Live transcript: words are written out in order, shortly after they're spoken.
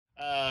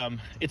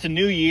It's a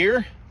new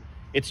year.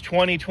 It's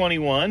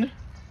 2021.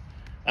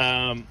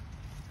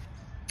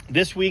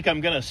 This week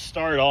I'm going to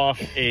start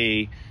off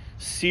a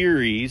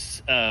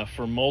series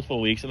for multiple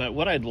weeks. And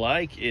what I'd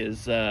like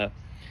is, well,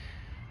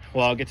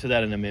 I'll get to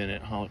that in a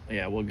minute.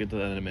 We'll get to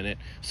that in a minute.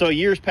 So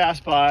years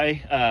passed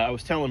by. I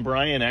was telling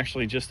Brian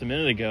actually just a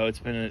minute ago,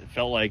 it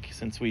felt like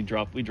since we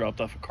dropped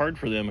off a card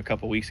for them a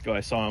couple weeks ago.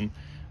 I saw him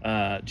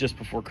just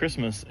before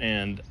Christmas,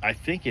 and I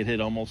think it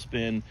had almost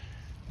been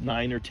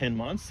 9 or 10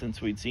 months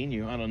since we'd seen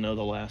you. I don't know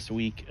the last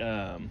week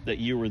that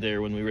you were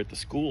there when we were at the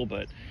school,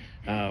 but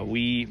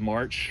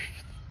March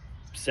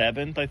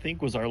 7th, I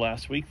think, was our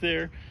last week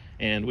there.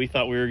 And we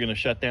thought we were going to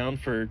shut down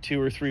for 2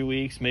 or 3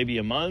 weeks, maybe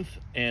a month,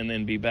 and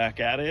then be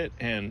back at it.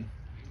 And,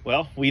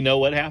 well, we know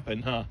what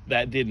happened, huh?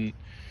 That did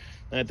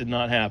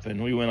not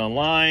happen. We went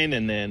online,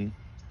 and then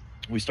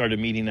we started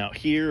meeting out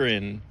here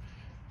in,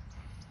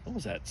 what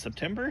was that,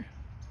 September?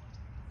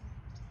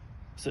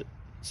 Is it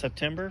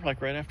September,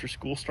 like right after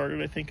school started,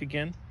 I think,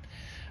 again.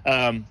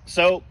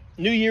 So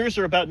New Year's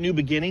are about new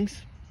beginnings.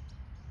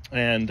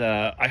 And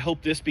I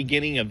hope this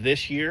beginning of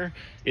this year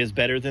is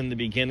better than the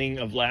beginning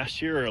of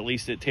last year, or at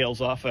least it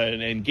tails off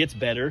and gets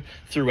better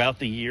throughout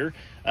the year.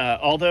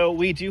 Although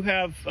we do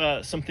have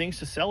some things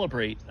to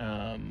celebrate.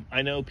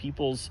 I know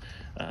people's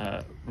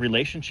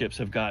relationships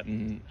have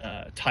gotten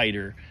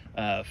tighter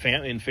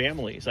in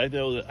families. I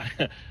know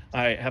that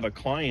I have a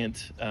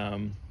client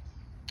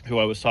who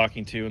I was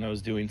talking to and I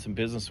was doing some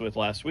business with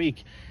last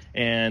week.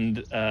 And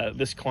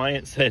this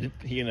client said,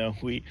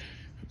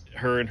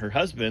 her and her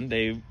husband,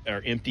 they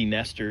are empty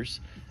nesters,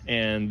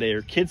 and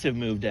their kids have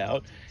moved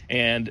out,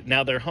 and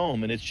now they're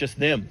home, and it's just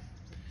them.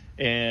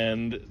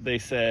 And they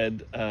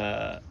said,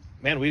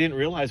 man, we didn't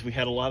realize we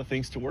had a lot of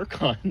things to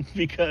work on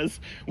because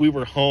we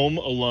were home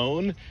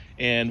alone,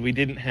 and we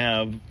didn't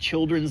have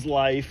children's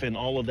life and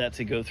all of that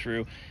to go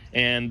through.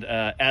 And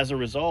as a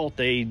result,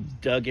 they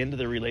dug into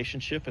their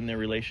relationship, and their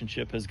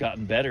relationship has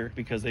gotten better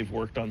because they've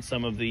worked on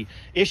some of the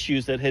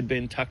issues that had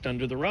been tucked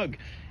under the rug.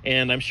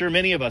 And I'm sure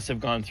many of us have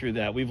gone through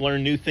that. We've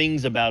learned new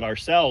things about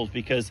ourselves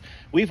because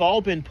we've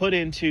all been put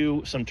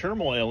into some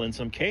turmoil and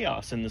some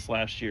chaos in this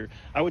last year.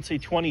 I would say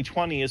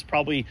 2020 is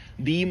probably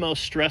the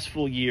most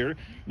stressful year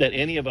that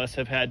any of us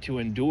have had to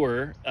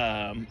endure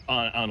on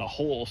a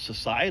whole,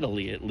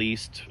 societally at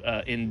least,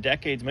 in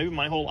decades, maybe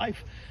my whole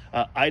life.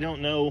 I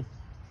don't know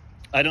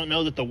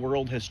that the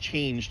world has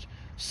changed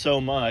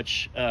so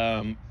much,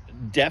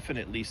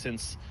 definitely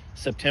since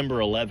September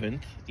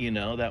 11th.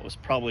 That was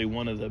probably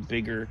one of the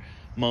bigger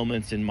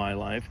moments in my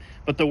life.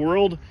 But the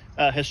world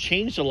has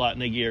changed a lot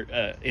in a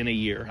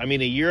year. I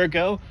mean, a year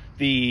ago,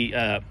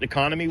 the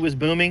economy was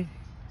booming.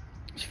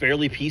 It was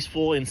fairly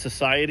peaceful in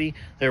society.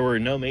 There were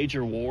no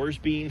major wars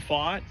being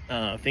fought.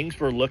 Things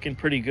were looking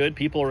pretty good.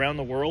 People around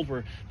the world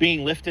were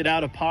being lifted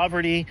out of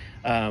poverty.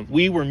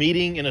 We were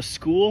meeting in a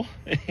school,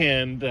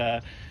 and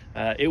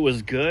it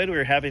was good. We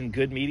were having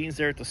good meetings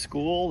there at the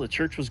school. The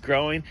church was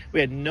growing. We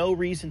had no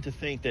reason to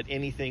think that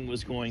anything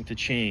was going to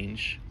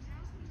change.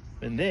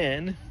 And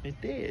then it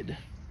did.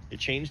 It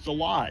changed a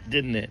lot,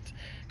 didn't it?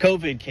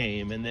 COVID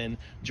came, and then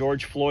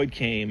George Floyd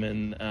came,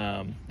 and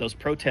those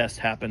protests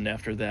happened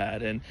after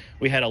that. And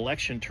we had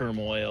election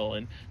turmoil.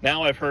 And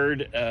now I've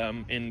heard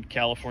in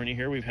California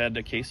here, we've had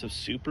a case of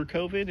super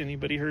COVID.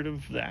 Anybody heard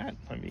of that?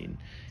 I mean,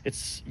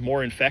 it's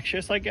more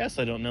infectious, I guess.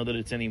 I don't know that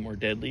it's any more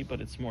deadly, but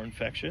it's more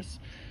infectious.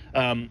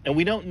 And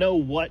we don't know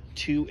what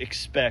to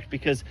expect,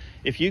 because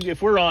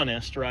if we're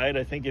honest, right,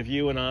 I think if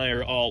you and I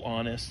are all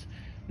honest,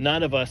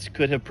 none of us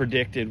could have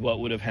predicted what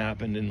would have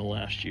happened in the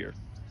last year.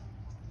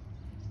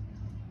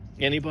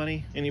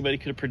 Anybody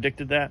could have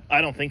predicted that?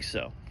 I don't think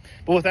so.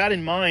 But with that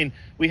in mind,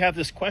 we have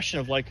this question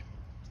of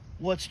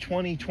what's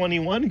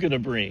 2021 going to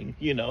bring?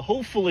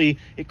 Hopefully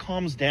it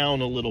calms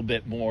down a little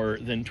bit more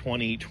than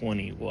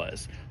 2020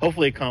 was.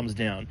 Hopefully it calms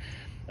down.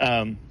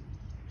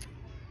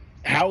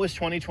 How is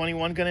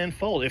 2021 going to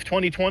unfold? If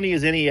 2020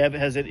 is any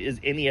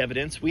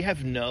evidence, we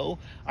have no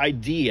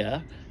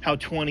idea how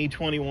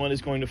 2021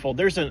 is going to fold.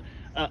 There's an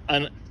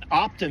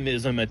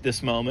optimism at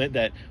this moment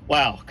that,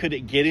 wow, could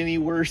it get any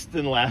worse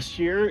than last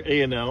year?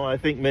 I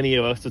think many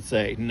of us would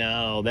say,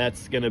 no,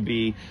 that's going to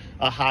be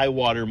a high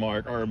water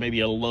mark, or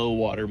maybe a low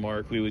water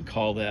mark, we would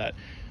call that.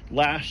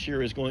 Last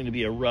year is going to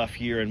be a rough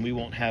year, and we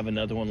won't have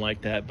another one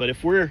like that. But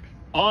if we're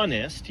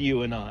honest,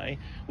 you and I,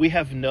 we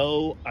have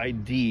no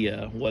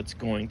idea what's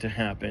going to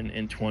happen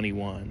in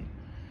 21.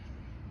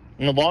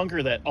 And the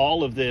longer that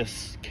all of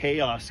this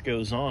chaos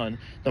goes on,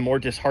 the more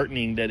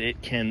disheartening that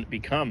it can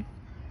become.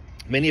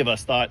 Many of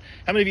us thought,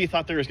 how many of you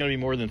thought there was going to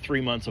be more than 3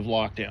 months of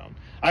lockdown?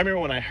 I remember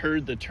when I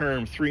heard the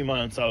term 3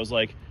 months, I was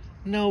like,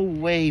 no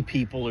way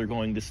people are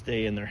going to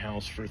stay in their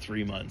house for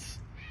 3 months.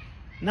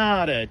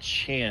 Not a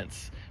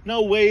chance.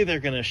 No way they're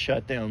going to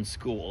shut down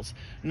schools.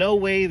 No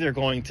way they're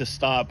going to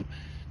stop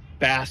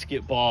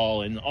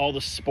basketball and all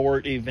the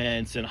sport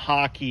events and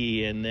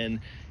hockey. And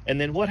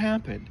then what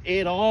happened?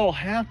 It all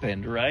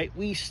happened, right?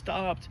 We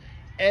stopped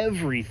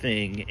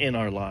everything in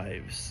our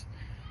lives.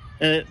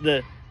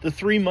 The The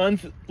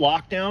 3-month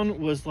lockdown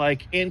was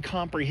like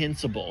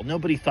incomprehensible.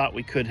 Nobody thought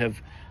we could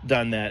have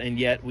done that, and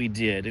yet we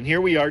did. And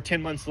here we are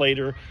 10 months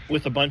later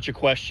with a bunch of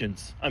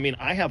questions. I mean,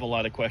 I have a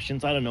lot of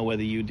questions. I don't know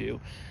whether you do.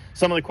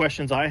 Some of the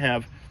questions I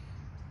have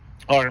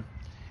are,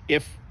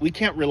 if we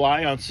can't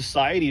rely on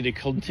society to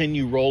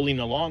continue rolling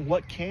along,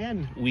 what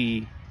can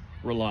we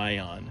rely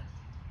on?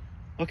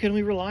 What can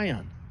we rely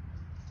on?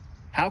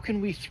 How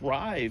can we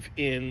thrive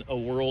in a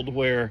world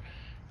where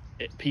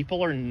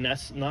people are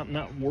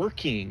not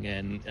working,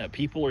 and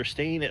people are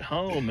staying at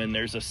home, and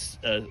there's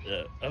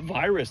a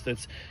virus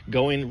that's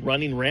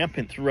running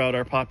rampant throughout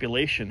our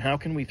population? How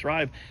can we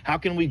thrive? How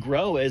can we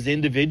grow as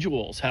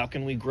individuals? How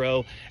can we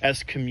grow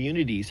as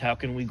communities? How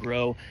can we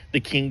grow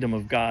the kingdom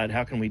of God?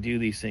 How can we do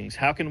these things?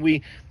 How can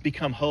we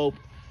become hope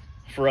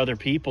for other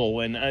people?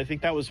 And I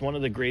think that was one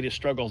of the greatest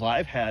struggles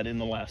I've had in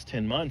the last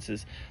 10 months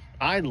is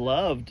I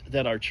loved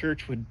that our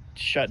church would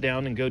shut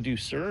down and go do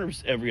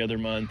serves every other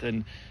month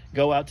and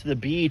go out to the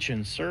beach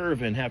and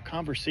serve and have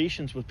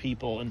conversations with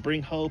people and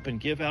bring hope and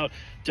give out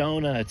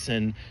donuts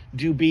and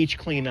do beach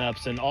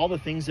cleanups, and all the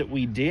things that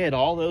we did.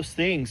 All those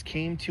things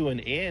came to an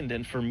end.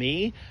 And for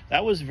me,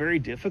 that was very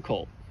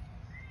difficult.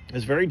 It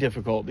was very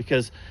difficult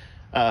because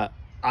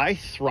I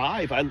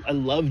thrive. I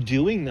love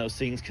doing those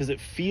things because it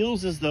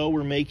feels as though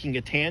we're making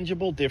a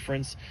tangible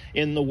difference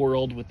in the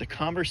world with the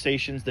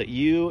conversations that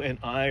you and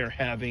I are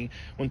having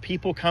when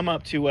people come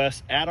up to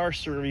us at our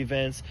serve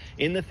events,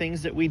 in the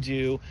things that we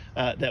do,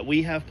 that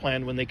we have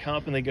planned. When they come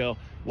up and they go,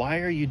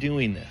 "Why are you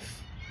doing this?"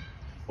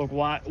 Or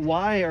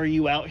why are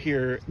you out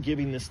here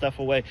giving this stuff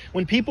away?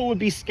 When people would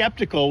be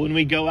skeptical when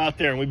we go out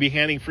there and we'd be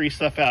handing free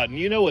stuff out. And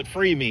you know what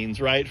free means,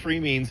 right? Free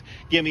means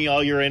give me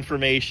all your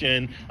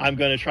information. I'm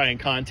going to try and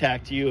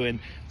contact you and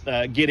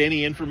get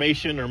any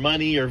information or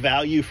money or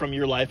value from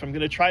your life. I'm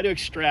going to try to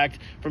extract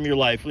from your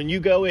life. When you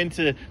go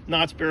into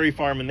Knott's Berry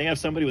Farm and they have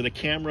somebody with a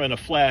camera and a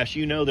flash,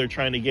 you know they're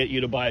trying to get you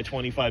to buy a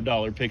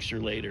 $25 picture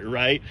later,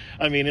 right?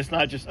 I mean, it's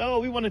not just, oh,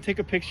 we want to take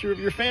a picture of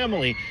your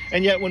family.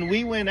 And yet when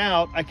we went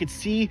out, I could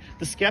see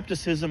the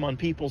skepticism on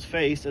people's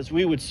face as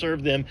we would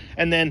serve them.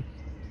 And then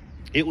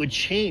it would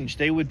change.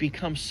 They would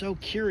become so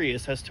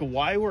curious as to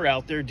why we're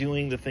out there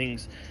doing the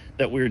things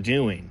that we're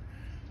doing.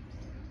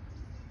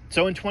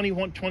 So in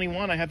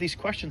 2021, I have these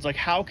questions like,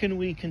 how can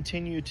we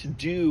continue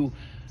to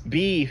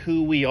be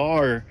who we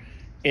are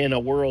in a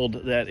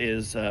world that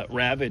is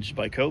ravaged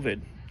by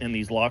COVID and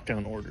these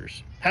lockdown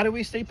orders? How do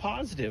we stay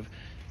positive?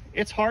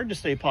 It's hard to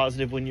stay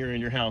positive when you're in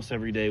your house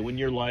every day, when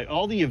you're like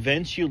all the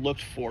events you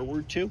looked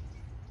forward to.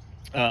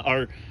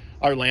 Our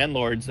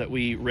landlords that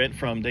we rent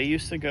from, they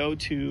used to go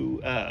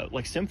to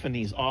like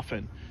symphonies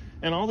often,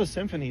 and all the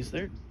symphonies,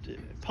 their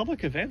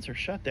public events are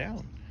shut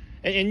down.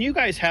 And you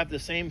guys have the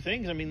same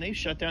things. I mean, they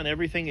shut down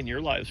everything in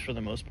your lives for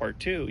the most part,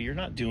 too. You're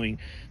not doing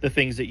the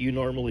things that you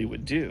normally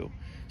would do.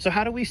 So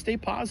how do we stay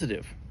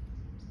positive?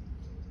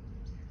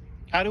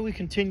 How do we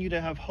continue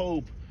to have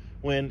hope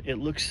when it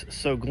looks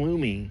so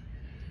gloomy?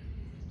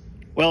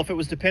 Well, if it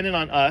was dependent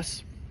on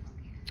us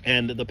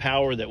and the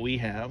power that we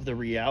have, the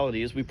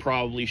reality is we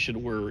probably should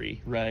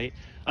worry, right?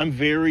 I'm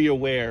very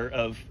aware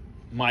of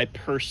my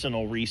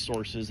personal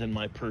resources and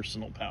my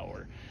personal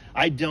power.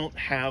 I don't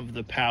have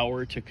the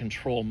power to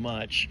control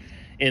much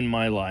in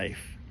my life.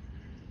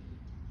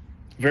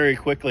 Very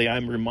quickly,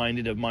 I'm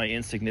reminded of my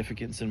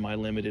insignificance and my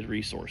limited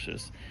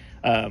resources.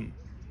 Any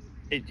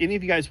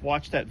of you guys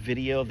watch that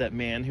video of that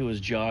man who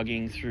was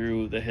jogging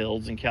through the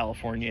hills in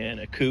California and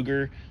a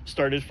cougar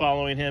started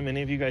following him?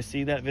 Any of you guys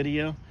see that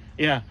video?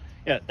 Yeah,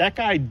 that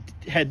guy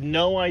had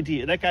no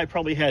idea. That guy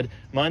probably had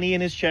money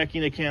in his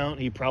checking account.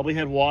 He probably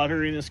had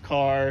water in his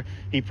car.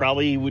 He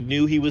probably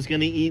knew he was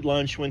going to eat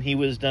lunch when he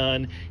was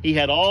done. He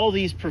had all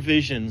these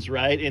provisions,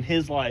 right, in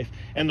his life.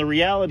 And the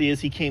reality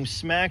is he came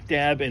smack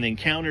dab and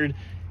encountered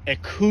a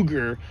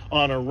cougar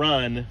on a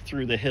run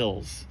through the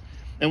hills.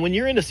 And when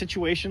you're in a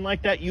situation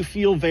like that, you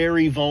feel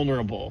very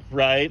vulnerable,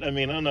 right? I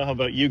mean, I don't know how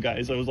about you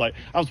guys. I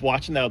was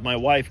watching that with my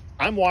wife.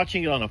 I'm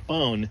watching it on a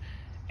phone.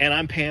 And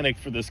I'm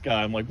panicked for this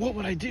guy. I'm like, what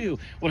would I do?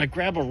 Would I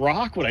grab a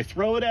rock? Would I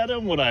throw it at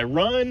him? Would I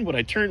run? Would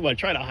I turn? Would I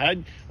try to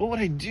hide? What would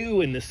I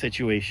do in this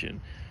situation?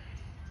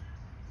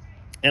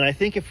 And I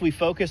think if we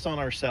focus on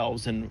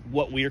ourselves and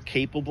what we are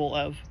capable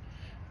of,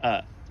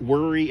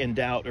 worry and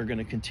doubt are going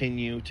to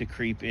continue to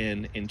creep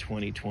in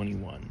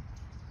 2021.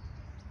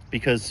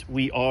 Because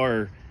we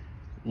are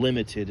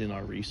limited in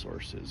our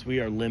resources. We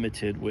are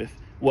limited with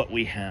what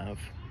we have.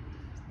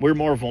 We're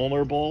more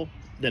vulnerable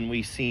than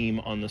we seem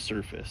on the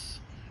surface.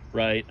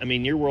 Right? I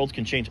mean, your world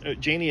can change.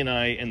 Janie and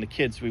I and the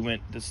kids,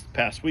 this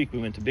past week, we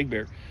went to Big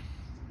Bear.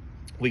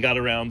 We got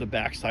around the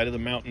backside of the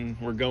mountain.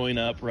 We're going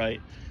up, right?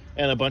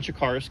 And a bunch of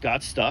cars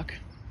got stuck,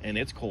 and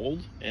it's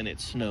cold, and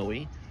it's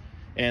snowy,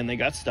 and they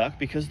got stuck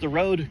because the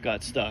road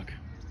got stuck.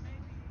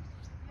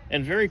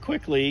 And very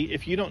quickly,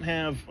 if you don't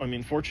have, I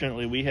mean,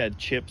 fortunately, we had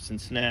chips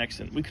and snacks,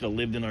 and we could have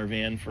lived in our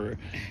van for,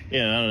 I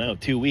don't know,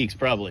 2 weeks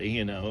probably,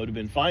 it would have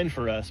been fine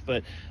for us.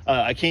 But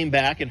I came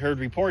back and heard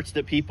reports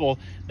that people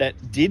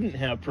that didn't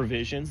have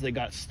provisions, they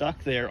got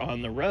stuck there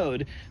on the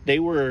road, they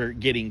were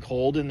getting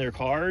cold in their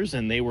cars,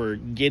 and they were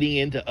getting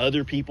into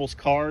other people's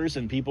cars,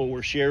 and people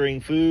were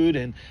sharing food,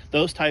 and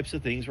those types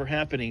of things were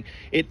happening.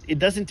 It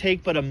doesn't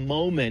take but a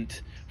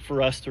moment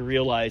for us to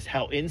realize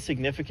how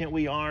insignificant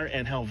we are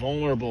and how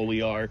vulnerable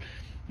we are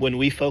when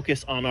we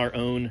focus on our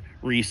own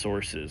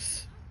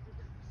resources.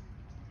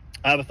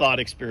 I have a thought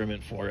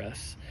experiment for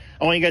us.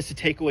 I want you guys to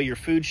take away your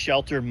food,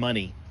 shelter,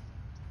 money.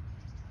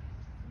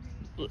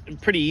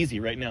 Pretty easy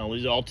right now.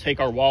 We'll all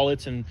take our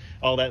wallets and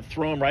all that,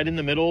 throw them right in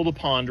the middle of the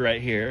pond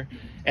right here,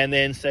 and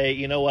then say,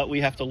 you know what, we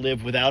have to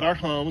live without our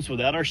homes,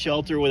 without our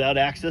shelter, without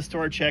access to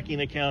our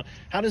checking account.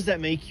 How does that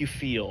make you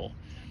feel?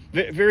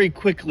 Very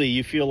quickly,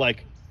 you feel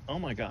like, oh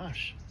my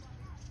gosh,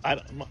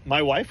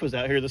 my wife was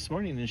out here this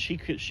morning and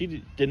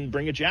she didn't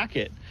bring a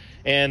jacket,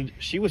 and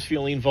she was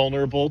feeling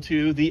vulnerable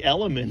to the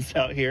elements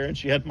out here. And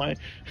she had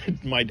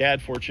my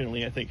dad,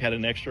 fortunately, I think had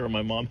an extra, or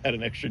my mom had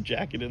an extra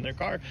jacket in their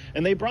car,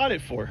 and they brought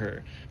it for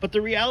her. But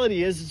the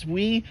reality is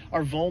we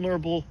are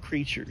vulnerable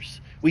creatures.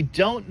 We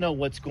don't know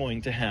what's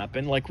going to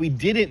happen, like we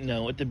didn't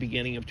know at the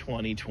beginning of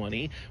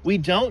 2020. We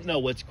don't know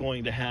what's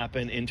going to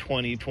happen in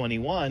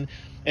 2021.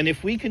 And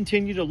if we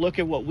continue to look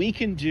at what we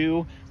can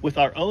do with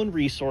our own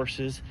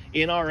resources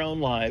in our own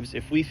lives,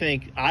 if we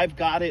think, I've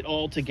got it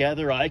all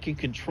together, I can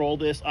control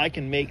this, I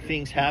can make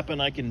things happen,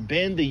 I can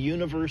bend the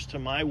universe to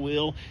my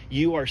will,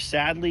 you are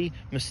sadly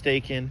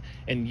mistaken,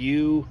 and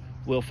you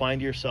will find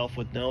yourself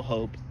with no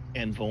hope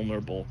and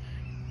vulnerable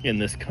in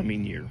this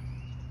coming year.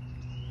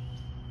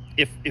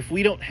 If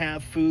we don't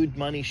have food,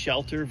 money,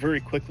 shelter, very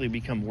quickly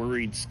become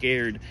worried,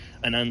 scared,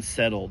 and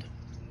unsettled.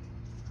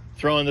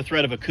 Throw in the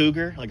threat of a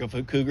cougar, like if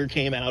a cougar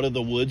came out of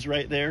the woods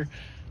right there,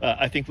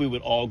 I think we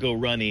would all go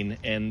running,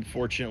 and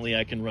fortunately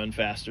I can run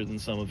faster than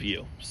some of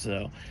you.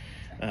 So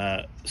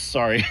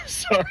sorry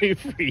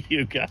for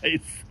you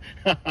guys.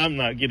 I'm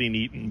not getting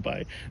eaten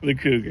by the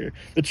cougar.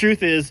 The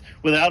truth is,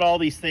 without all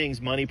these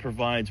things money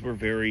provides, we're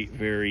very,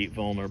 very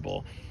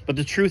vulnerable. But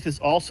the truth is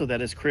also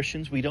that as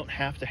Christians, we don't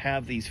have to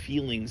have these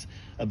feelings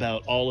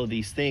about all of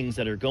these things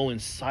that are going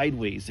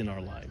sideways in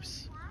our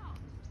lives.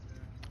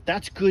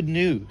 That's good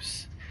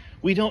news.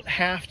 We don't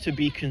have to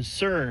be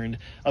concerned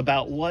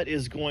about what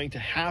is going to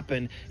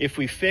happen if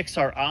we fix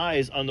our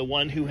eyes on the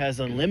one who has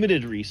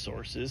unlimited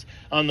resources,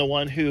 on the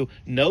one who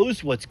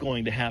knows what's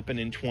going to happen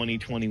in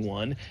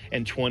 2021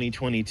 and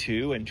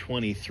 2022 and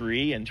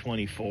 23 and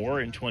 24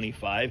 and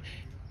 25,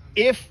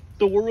 if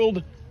the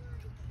world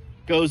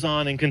goes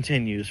on and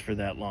continues for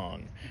that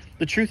long.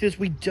 The truth is,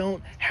 we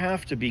don't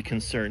have to be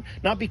concerned,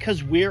 not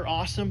because we're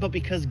awesome, but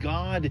because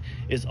God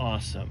is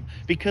awesome,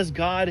 because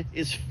God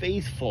is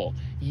faithful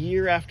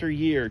year after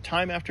year,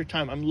 time after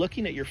time. I'm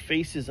looking at your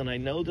faces and I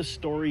know the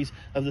stories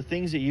of the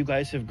things that you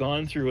guys have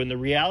gone through. And the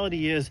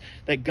reality is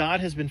that God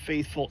has been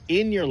faithful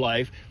in your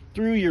life,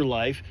 through your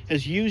life,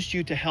 has used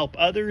you to help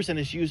others and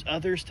has used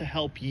others to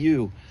help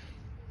you.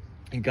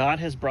 And God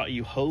has brought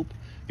you hope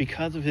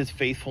because of his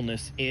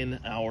faithfulness in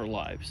our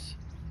lives.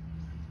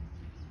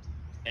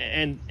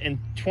 And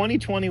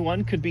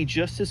 2021 could be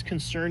just as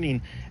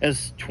concerning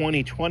as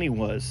 2020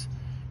 was.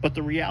 But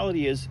the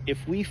reality is,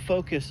 if we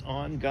focus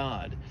on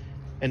God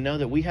and know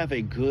that we have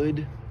a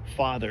good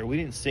Father, we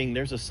didn't sing,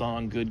 there's a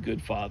song, Good,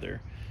 Good Father.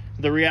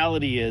 The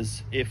reality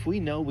is, if we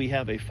know we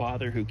have a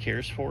Father who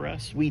cares for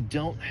us, we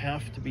don't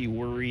have to be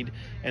worried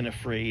and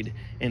afraid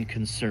and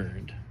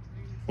concerned.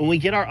 When we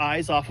get our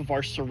eyes off of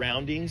our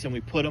surroundings and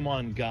we put them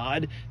on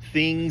God,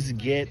 things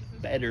get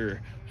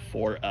better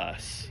for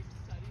us.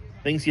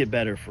 Things get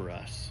better for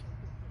us.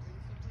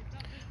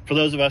 For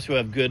those of us who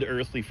have good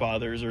earthly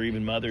fathers or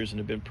even mothers and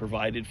have been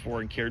provided for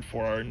and cared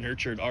for or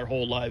nurtured our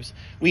whole lives,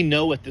 we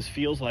know what this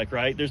feels like,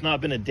 right? There's not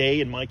been a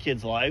day in my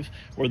kids' lives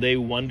where they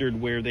wondered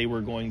where they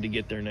were going to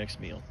get their next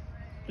meal.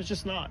 It's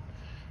just not.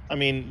 I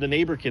mean, the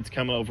neighbor kids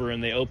come over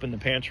and they open the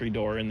pantry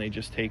door and they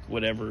just take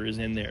whatever is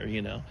in there,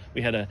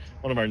 We had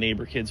one of our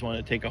neighbor kids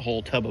wanted to take a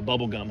whole tub of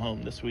bubble gum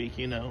home this week,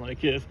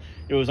 like it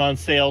was on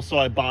sale, so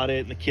I bought it,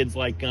 and the kids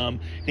like gum.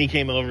 And he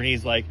came over and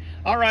he's like,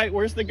 all right,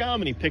 where's the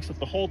gum? And he picks up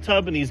the whole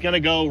tub and he's going to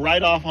go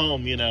right off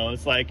home,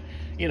 It's like,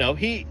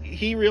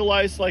 he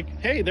realized like,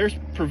 hey, there's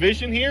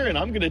provision here and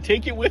I'm going to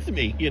take it with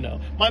me,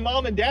 My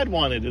mom and dad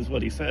wanted, is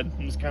what he said.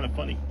 It was kind of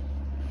funny.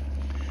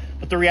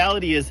 But the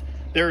reality is,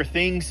 there are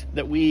things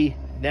that we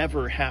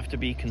never have to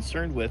be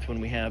concerned with when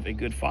we have a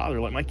good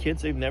Father. Like my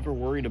kids, they've never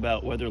worried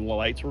about whether the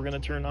lights were going to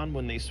turn on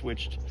when they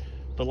switched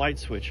the light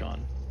switch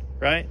on,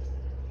 right?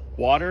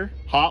 Water,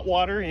 hot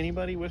water.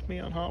 Anybody with me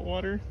on hot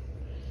water?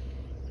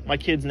 My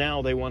kids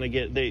now, they want to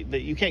get,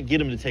 you can't get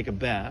them to take a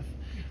bath,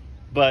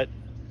 but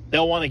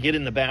they'll want to get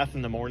in the bath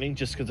in the morning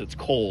just because it's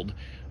cold.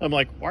 I'm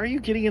like, why are you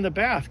getting in the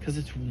bath? Because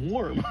it's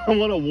warm. I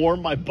want to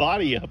warm my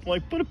body up. I'm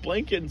like, put a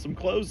blanket and some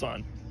clothes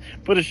on.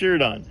 Put a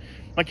shirt on.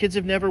 My kids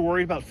have never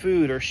worried about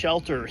food or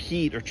shelter or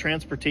heat or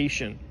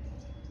transportation.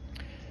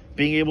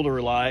 being able to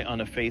rely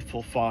on a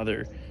faithful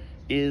Father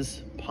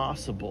is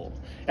possible.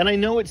 And I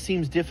know it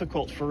seems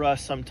difficult for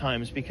us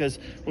sometimes because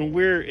when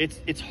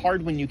it's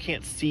hard when you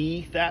can't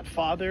see that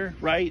Father,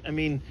 right? I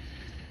mean,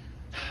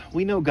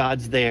 we know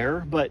God's there,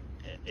 but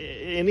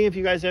any of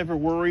you guys ever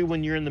worry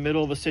when you're in the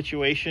middle of a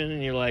situation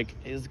and you're like,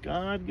 is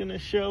God gonna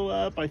show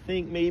up? I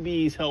think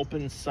maybe he's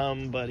helping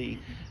somebody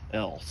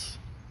else.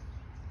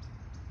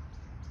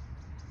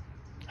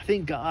 I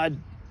think God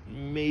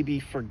maybe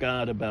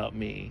forgot about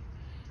me.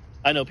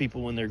 I know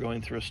people when they're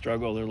going through a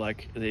struggle, they're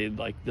like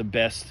the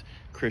best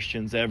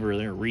Christians ever.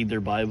 They read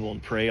their Bible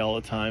and pray all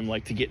the time,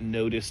 like to get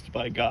noticed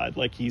by God.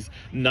 Like he's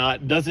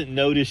doesn't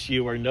notice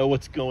you or know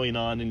what's going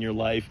on in your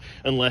life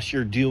unless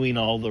you're doing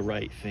all the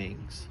right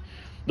things.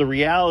 The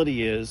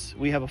reality is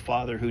we have a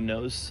Father who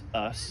knows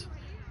us,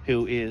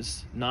 who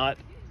is not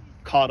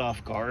caught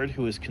off guard,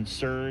 who is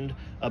concerned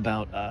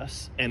about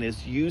us and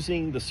is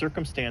using the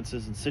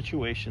circumstances and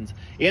situations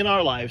in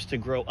our lives to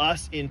grow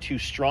us into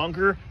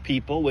stronger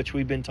people, which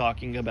we've been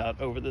talking about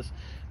over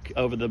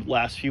the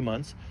last few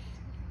months,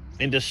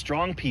 into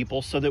strong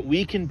people so that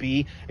we can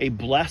be a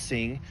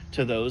blessing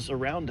to those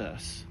around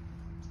us.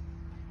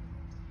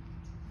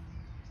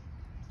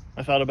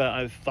 I've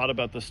thought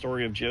about the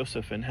story of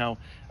Joseph and how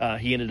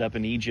he ended up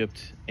in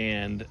Egypt,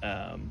 and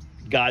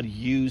God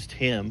used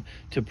him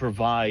to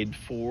provide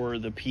for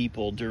the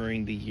people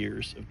during the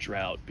years of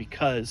drought,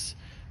 because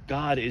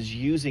God is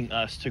using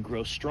us to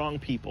grow strong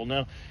people.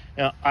 Now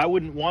I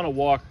wouldn't want to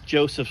walk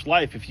Joseph's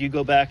life. If you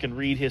go back and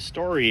read his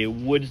story,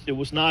 it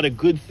was not a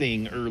good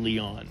thing early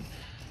on,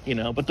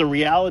 but the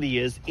reality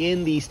is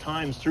in these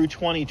times through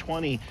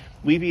 2020,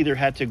 we've either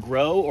had to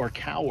grow or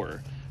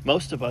cower.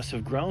 Most of us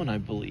have grown, I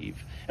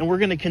believe. And we're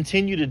going to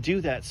continue to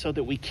do that so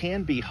that we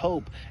can be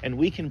hope and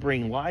we can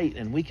bring light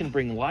and we can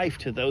bring life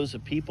to those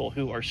of people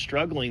who are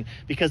struggling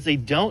because they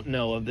don't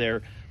know of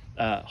their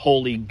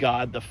holy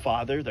God, the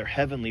Father, their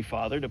heavenly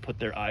Father to put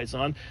their eyes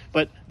on,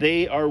 but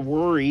they are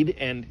worried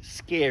and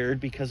scared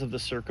because of the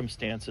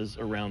circumstances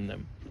around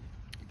them.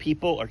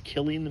 People are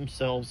killing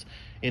themselves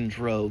in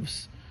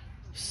droves,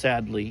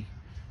 sadly,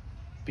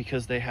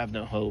 because they have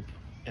no hope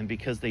and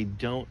because they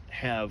don't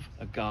have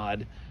a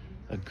God,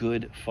 a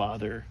good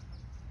Father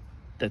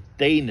that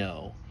they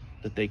know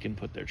that they can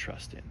put their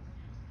trust in.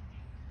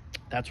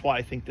 That's why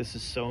I think this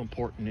is so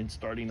important in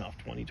starting off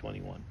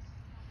 2021.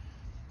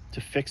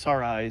 To fix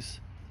our eyes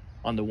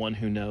on the one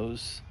who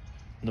knows,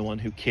 and the one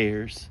who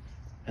cares,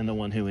 and the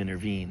one who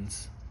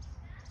intervenes.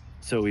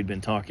 So we've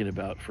been talking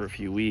about for a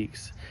few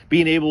weeks.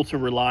 Being able to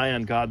rely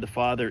on God the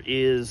Father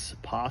is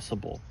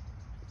possible.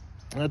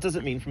 And that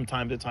doesn't mean from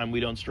time to time we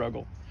don't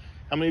struggle.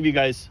 How many of you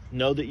guys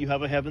know that you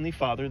have a heavenly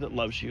Father that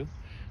loves you,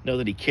 know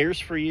that he cares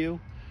for you,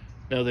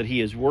 know that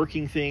he is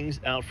working things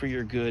out for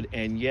your good,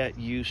 and yet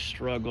you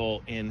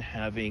struggle in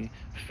having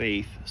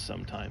faith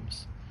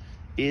sometimes?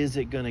 Is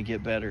it going to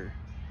get better?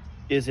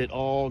 Is it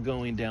all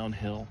going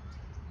downhill?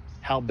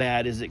 How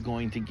bad is it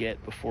going to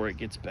get before it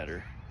gets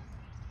better?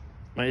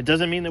 Right? It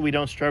doesn't mean that we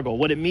don't struggle.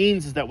 What it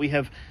means is that we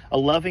have a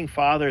loving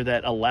Father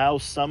that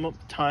allows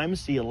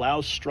he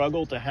allows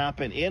struggle to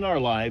happen in our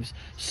lives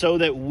so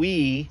that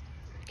we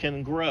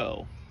can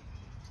grow.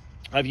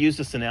 I've used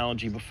this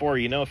analogy before.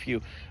 If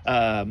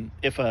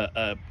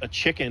a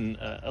chicken,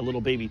 a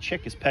little baby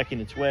chick is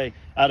pecking its way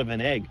out of an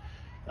egg,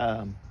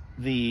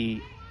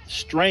 the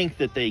strength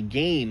that they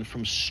gain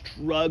from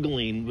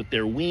struggling with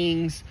their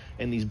wings,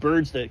 and these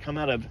birds that come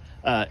out of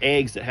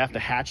eggs that have to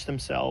hatch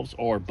themselves,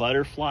 or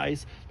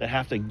butterflies that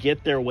have to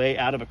get their way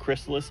out of a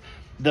chrysalis,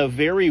 the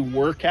very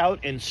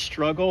workout and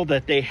struggle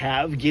that they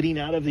have getting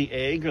out of the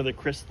egg or the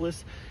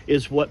chrysalis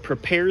is what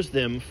prepares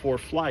them for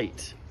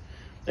flight.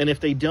 And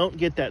if they don't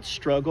get that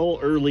struggle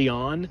early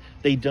on,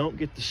 they don't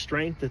get the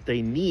strength that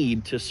they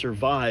need to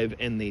survive,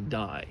 and they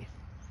die.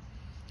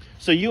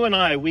 So you and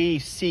I, we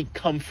seek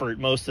comfort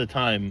most of the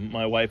time.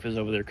 My wife is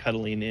over there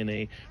cuddling in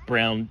a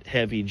brown,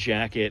 heavy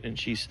jacket, and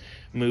she's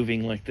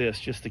moving like this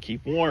just to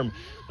keep warm.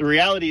 The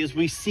reality is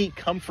we seek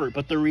comfort,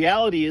 but the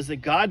reality is that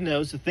God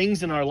knows the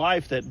things in our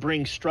life that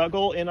bring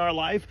struggle in our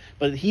life,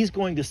 but he's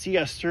going to see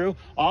us through,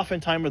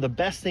 oftentimes are the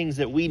best things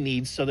that we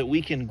need so that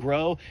we can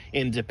grow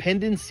in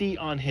dependency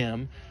on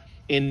him,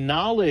 in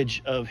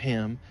knowledge of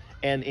him,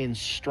 and in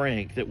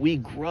strength, that we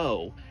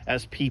grow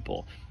as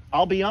people.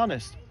 I'll be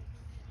honest.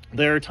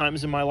 There are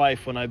times in my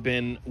life when I've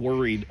been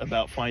worried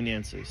about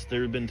finances.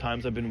 There have been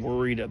times I've been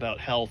worried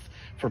about health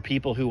for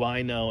people who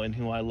I know and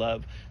who I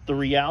love. The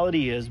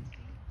reality is,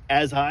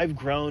 as I've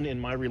grown in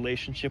my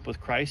relationship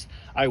with Christ,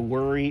 I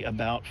worry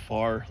about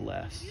far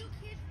less.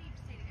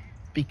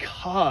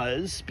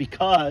 Because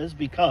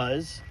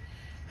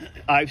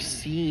I've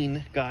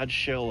seen God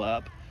show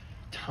up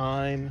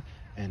time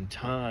and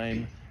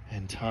time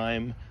and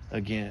time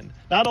again.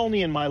 Not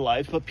only in my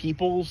life, but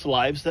people's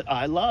lives that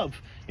I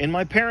love, in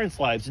my parents'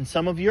 lives, in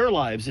some of your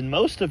lives, in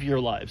most of your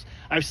lives.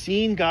 I've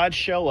seen God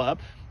show up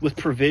with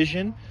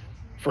provision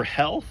for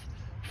health,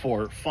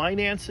 for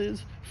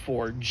finances,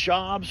 for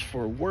jobs,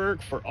 for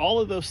work, for all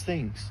of those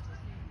things.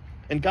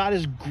 And God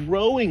is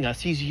growing us.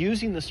 He's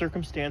using the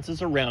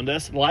circumstances around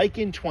us, like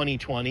in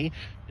 2020,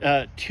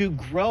 to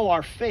grow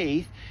our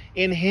faith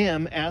in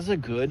him as a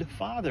good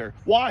father.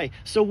 Why?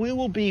 So we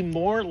will be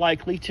more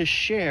likely to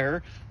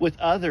share with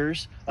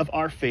others of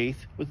our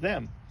faith with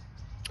them.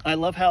 I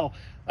love how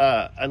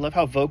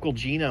vocal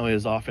Gino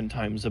is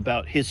oftentimes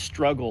about his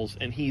struggles,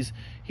 and he's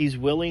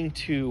willing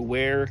to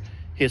wear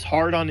his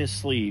heart on his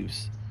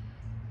sleeves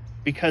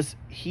because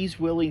he's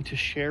willing to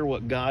share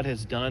what God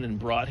has done and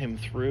brought him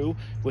through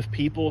with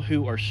people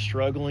who are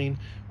struggling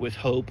with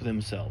hope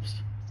themselves.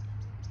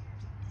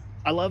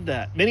 I love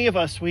that. Many of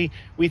us, we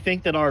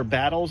think that our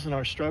battles and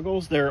our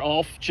struggles, they're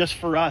all just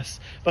for us.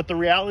 But the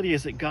reality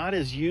is that God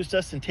has used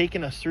us and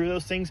taken us through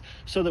those things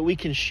so that we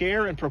can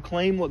share and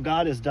proclaim what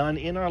God has done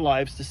in our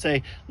lives, to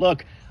say,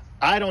 look,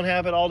 I don't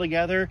have it all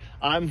together.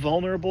 I'm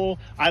vulnerable.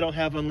 I don't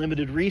have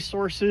unlimited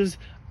resources.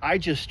 I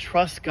just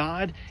trust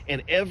God,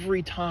 and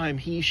every time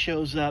he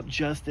shows up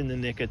just in the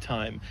nick of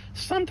time.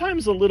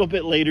 Sometimes a little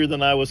bit later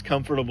than I was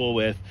comfortable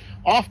with.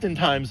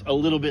 Oftentimes a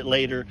little bit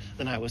later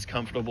than I was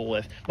comfortable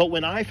with. But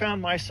when I found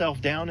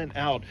myself down and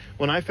out,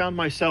 when I found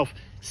myself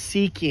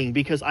seeking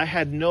because I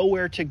had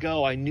nowhere to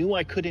go, I knew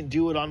I couldn't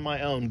do it on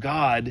my own,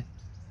 God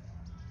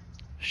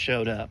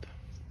showed up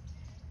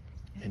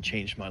and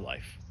changed my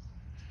life.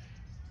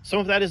 Some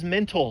of that is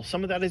mental,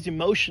 some of that is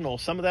emotional,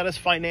 some of that is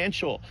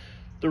financial.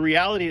 The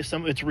reality is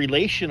it's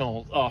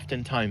relational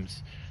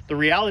oftentimes. The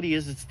reality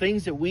is it's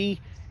things that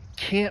we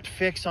can't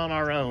fix on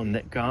our own,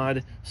 that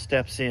God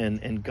steps in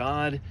and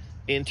God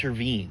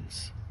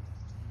intervenes.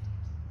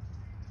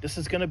 This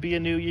is going to be a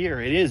new year.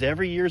 It is.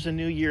 Every year's a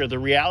new year. The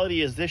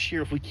reality is this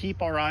year, if we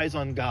keep our eyes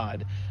on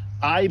God,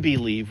 I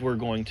believe we're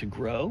going to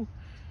grow.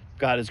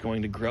 God is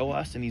going to grow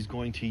us, and he's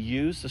going to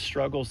use the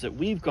struggles that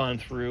we've gone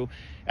through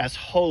as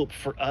hope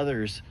for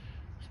others,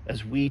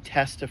 as we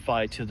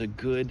testify to the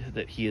good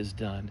that he has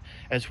done,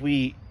 as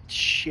we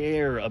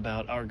share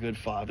about our good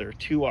Father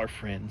to our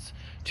friends,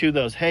 to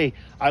those, hey,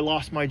 I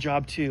lost my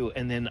job too,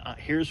 and then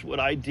here's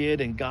what I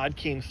did, and God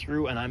came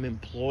through, and I'm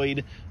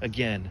employed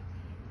again.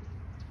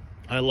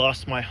 I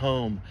lost my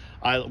home.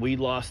 We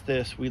lost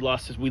this. We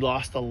lost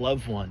a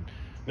loved one.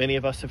 Many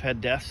of us have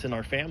had deaths in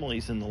our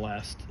families in the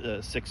last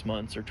 6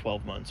 months or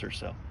 12 months or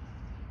so.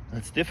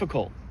 That's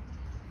difficult.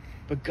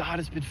 But God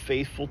has been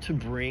faithful to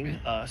bring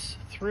us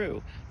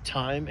through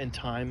time and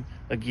time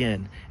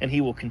again. And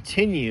he will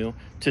continue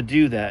to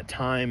do that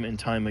time and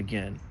time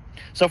again.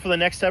 So for the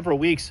next several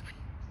weeks,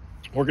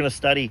 we're going to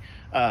study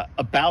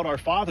about our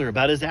Father,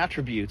 about his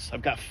attributes.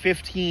 I've got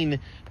 15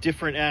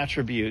 different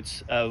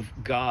attributes of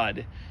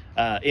God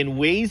in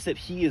ways that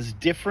he is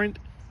different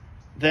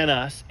than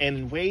us, and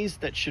in ways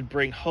that should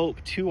bring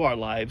hope to our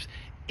lives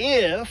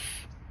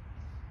if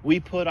we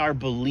put our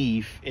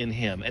belief in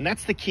him. And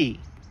that's the key.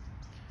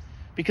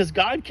 Because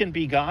God can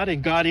be God,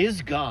 and God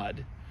is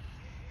God.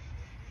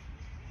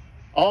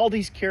 All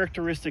these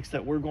characteristics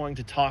that we're going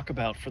to talk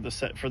about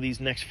for these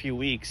next few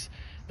weeks,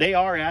 they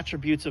are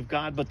attributes of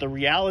God. But the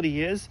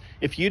reality is,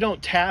 if you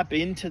don't tap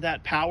into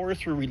that power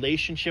through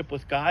relationship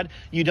with God,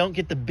 you don't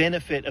get the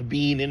benefit of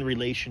being in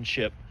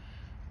relationship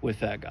with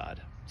that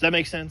God. Does that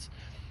make sense?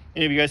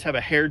 Any of you guys have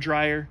a hair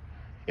dryer?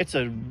 It's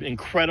an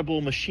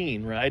incredible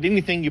machine, right?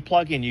 Anything you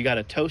plug in, you got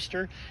a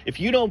toaster. If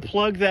you don't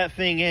plug that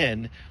thing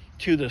in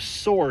to the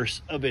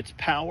source of its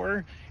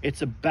power,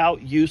 it's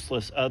about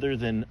useless other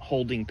than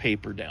holding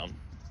paper down.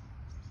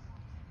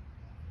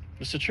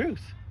 It's the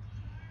truth.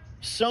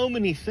 So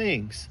many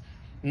things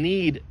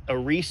need a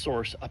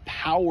resource, a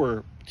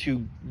power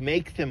to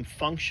make them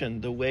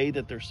function the way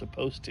that they're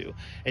supposed to.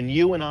 And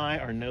you and I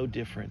are no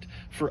different.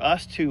 For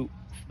us to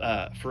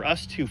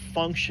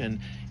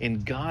function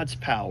in God's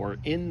power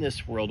in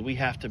this world, we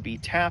have to be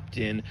tapped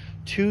in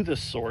to the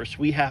source.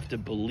 We have to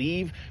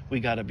believe. We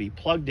got to be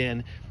plugged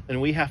in. And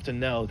we have to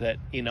know that,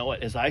 you know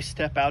what, as I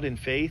step out in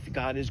faith,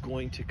 God is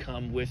going to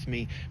come with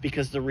me,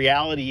 because the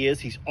reality is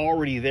he's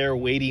already there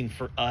waiting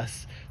for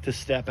us to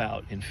step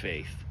out in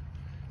faith.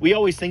 We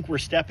always think we're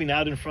stepping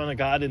out in front of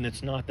God, and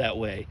it's not that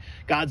way.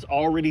 God's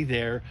already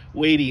there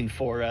waiting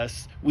for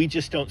us. We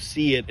just don't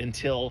see it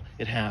until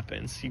it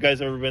happens. You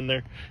guys ever been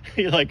there?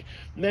 You're like,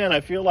 man,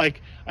 I feel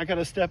like I got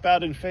to step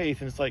out in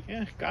faith. And it's like,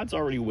 God's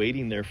already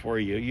waiting there for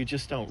you. You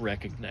just don't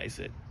recognize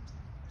it.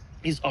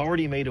 He's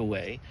already made a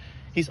way.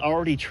 He's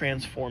already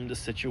transformed the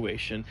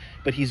situation,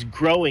 but he's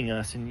growing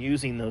us and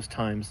using those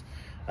times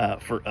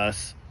for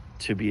us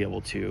to be able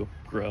to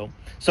grow.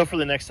 So for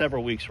the next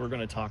several weeks, we're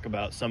going to talk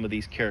about some of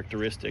these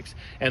characteristics.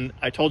 And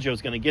I told you I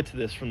was going to get to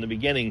this from the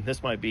beginning.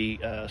 This might be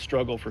a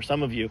struggle for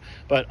some of you,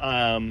 but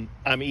I'm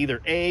either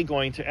A,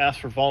 going to ask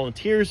for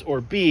volunteers, or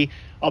B,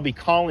 I'll be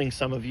calling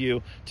some of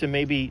you to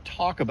maybe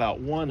talk about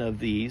one of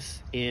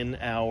these in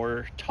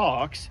our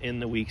talks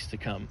in the weeks to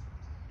come.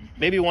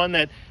 Maybe one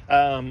that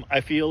I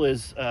feel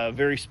is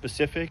very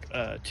specific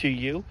to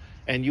you,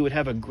 and you would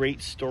have a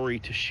great story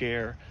to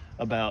share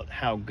about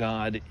how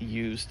God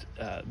used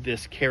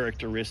this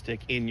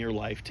characteristic in your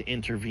life to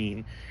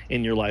intervene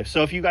in your life.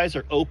 So if you guys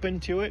are open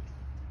to it,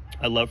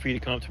 I'd love for you to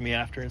come up to me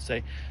after and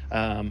say,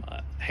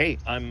 hey,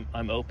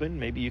 I'm open.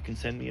 Maybe you can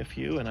send me a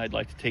few, and I'd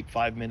like to take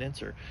 5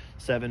 minutes or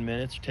 7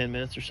 minutes or 10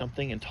 minutes or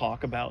something and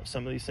talk about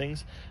some of these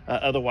things.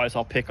 Otherwise,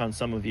 I'll pick on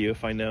some of you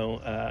if I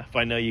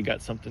know you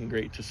got something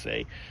great to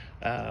say,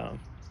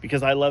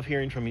 because I love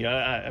hearing from you.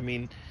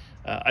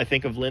 I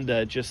think of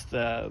Linda,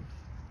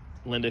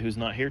 Linda who's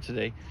not here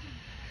today.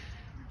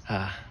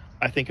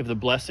 I think of the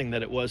blessing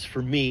that it was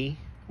for me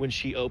when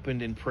she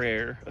opened in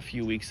prayer a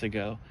few weeks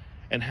ago,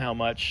 and how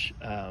much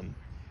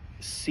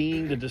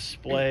seeing the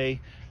display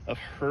of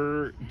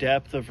her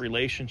depth of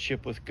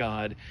relationship with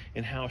God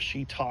and how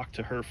she talked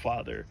to her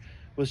Father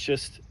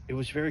it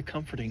was very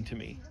comforting to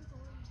me.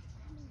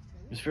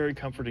 It was very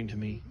comforting to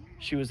me.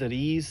 She was at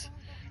ease,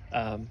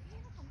 and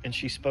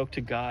she spoke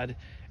to God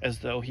as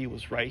though he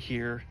was right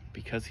here,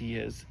 because he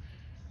is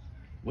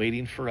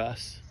waiting for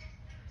us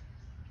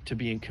to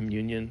be in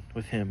communion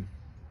with him.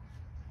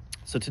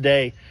 So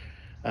today,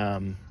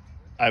 I'm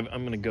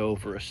going to go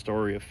over a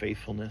story of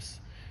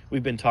faithfulness.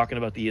 We've been talking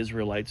about the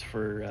Israelites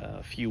for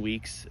a few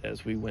weeks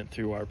as we went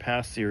through our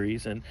past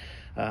series, and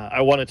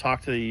I want to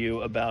talk to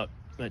you about,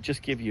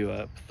 just give you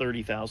a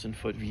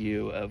 30,000-foot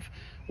view of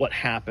what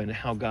happened,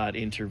 how God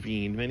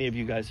intervened. Many of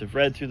you guys have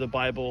read through the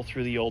Bible,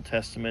 through the Old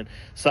Testament.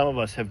 Some of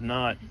us have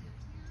not.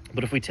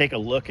 But if we take a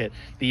look at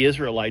the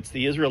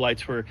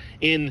Israelites were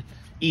in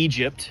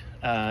Egypt,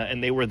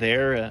 and they were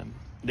there.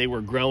 They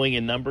were growing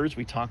in numbers.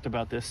 We talked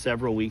about this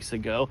several weeks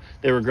ago.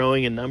 They were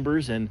growing in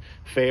numbers, and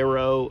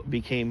Pharaoh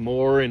became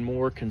more and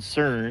more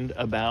concerned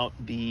about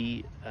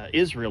the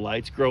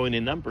Israelites growing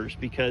in numbers,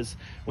 because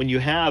when you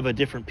have a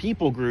different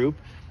people group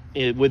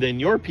within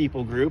your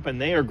people group, and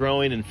they are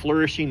growing and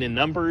flourishing in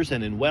numbers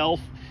and in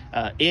wealth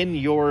in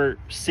your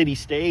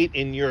city-state,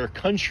 in your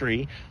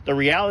country, the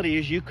reality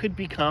is you could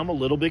become a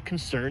little bit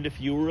concerned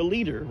if you were a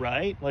leader,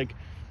 right? Like,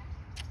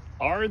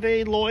 are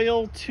they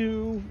loyal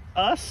to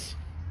us?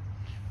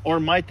 Or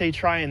might they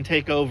try and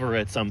take over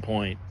at some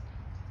point?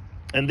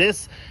 And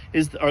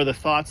are the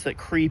thoughts that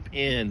creep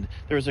in.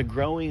 There's a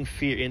growing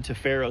fear into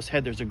Pharaoh's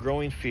head. There's a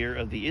growing fear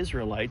of the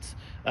Israelites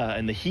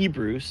and the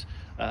Hebrews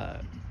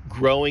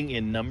growing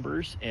in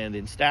numbers and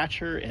in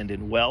stature and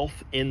in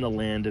wealth in the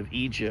land of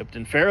Egypt.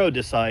 And Pharaoh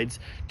decides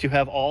to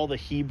have all the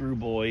Hebrew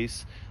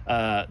boys,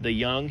 the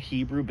young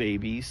Hebrew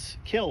babies,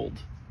 killed.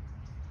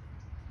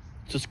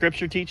 So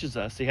Scripture teaches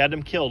us he had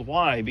them killed.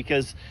 Why?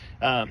 Because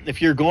if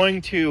you're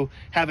going to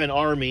have an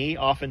army,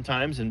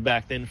 oftentimes, and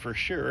back then for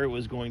sure, it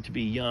was going to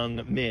be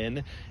young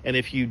men. And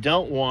if you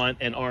don't want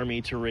an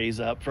army to raise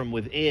up from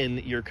within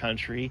your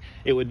country,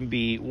 it would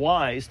be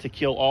wise to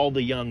kill all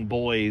the young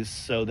boys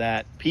so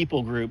that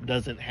people group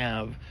doesn't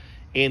have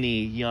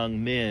any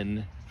young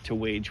men to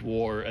wage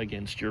war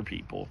against your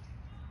people.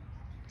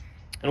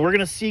 And we're going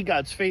to see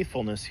God's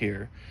faithfulness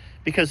here,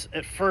 because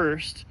at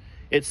first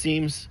it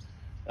seems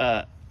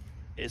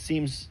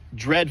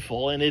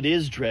dreadful, and it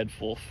is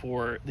dreadful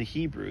for the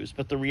Hebrews.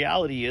 But the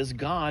reality is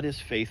God is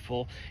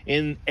faithful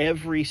in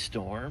every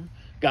storm.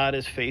 God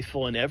is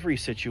faithful in every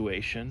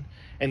situation.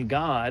 And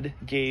God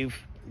gave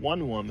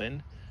one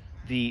woman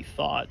the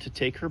thought to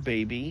take her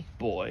baby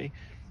boy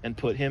and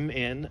put him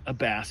in a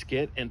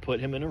basket and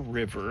put him in a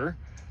river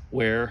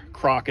where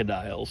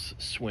crocodiles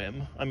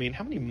swim. I mean,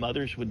 how many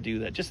mothers would do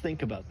that? Just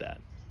think about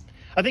that.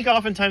 I think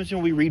oftentimes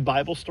when we read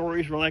Bible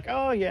stories, we're like,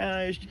 oh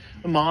yeah,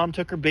 the mom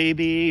took her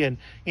baby and,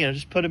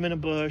 just put him in a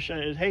bush.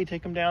 And, hey,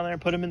 take him down there,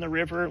 put him in the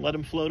river, let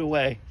him float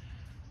away.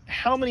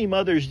 How many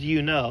mothers do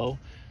you know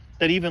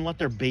that even let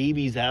their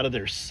babies out of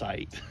their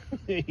sight?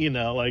 They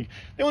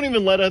won't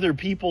even let other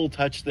people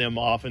touch them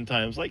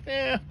oftentimes. Like,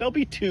 they'll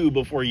be 2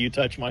 before you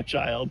touch my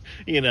child.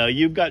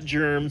 You've got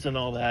germs and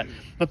all that.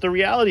 But the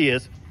reality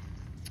is,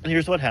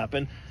 here's what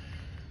happened.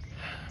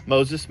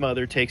 Moses'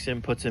 mother takes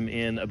him, puts him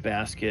in a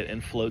basket,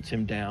 and floats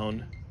him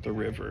down the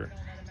river.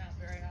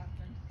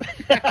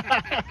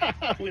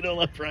 We don't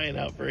let Brian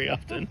out very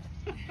often.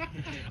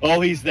 Oh,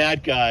 he's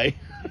that guy.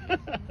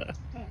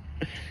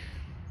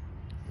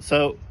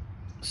 So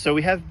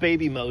we have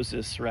baby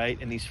Moses, right?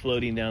 And he's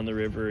floating down the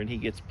river, and he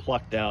gets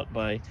plucked out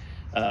by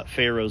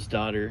Pharaoh's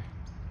daughter.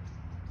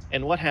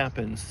 And what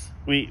happens?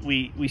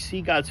 We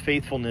see God's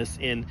faithfulness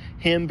in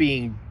him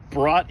being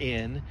brought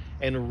in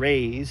and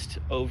raised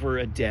over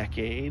a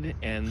decade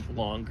and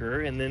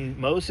longer. And then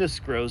Moses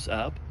grows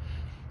up,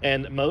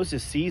 and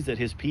Moses sees that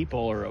his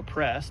people are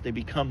oppressed. They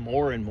become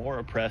more and more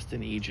oppressed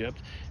in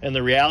Egypt. And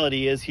the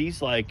reality is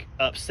he's like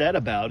upset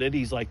about it.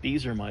 He's like,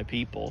 these are my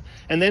people.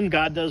 And then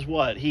God does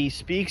what? He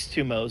speaks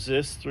to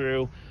Moses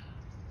through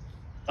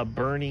a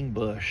burning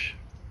bush.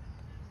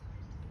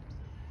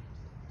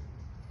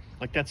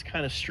 Like, that's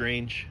kind of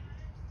strange.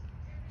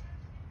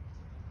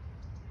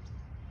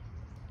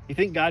 You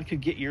think God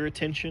could get your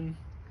attention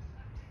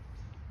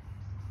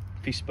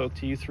if he spoke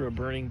to you through a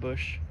burning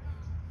bush?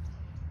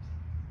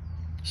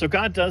 So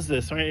God does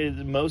this, right?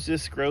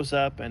 Moses grows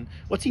up, and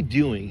what's he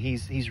doing?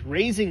 He's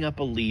raising up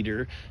a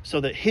leader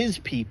so that his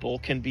people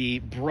can be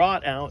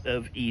brought out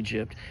of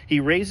Egypt. He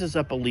raises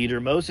up a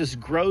leader. Moses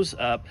grows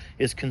up,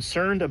 is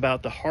concerned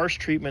about the harsh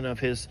treatment of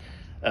his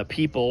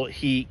people.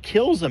 He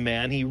kills a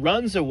man. He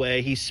runs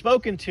away. He's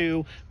spoken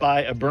to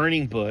by a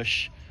burning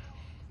bush.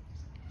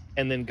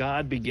 And then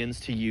God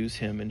begins to use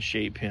him and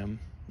shape him.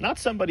 Not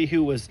somebody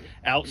who was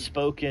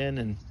outspoken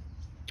and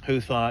who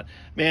thought,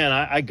 man,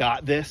 I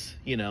got this,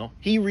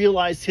 He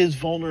realized his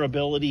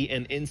vulnerability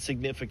and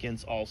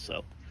insignificance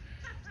also.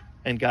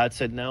 And God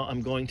said, no,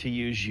 I'm going to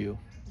use you.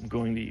 I'm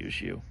going to use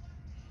you.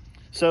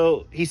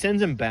 So he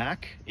sends him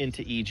back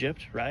into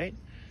Egypt, right?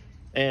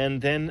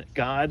 And then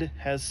God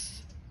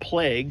has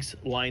plagues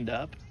lined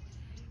up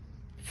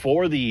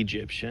for the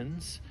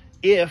Egyptians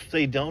if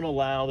they don't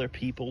allow their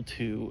people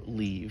to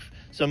leave.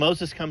 So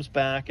Moses comes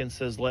back and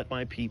says, let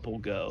my people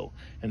go.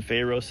 And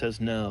Pharaoh says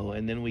no.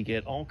 And then we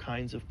get all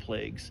kinds of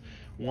plagues,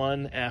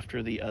 one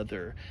after the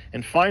other.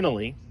 And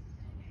finally,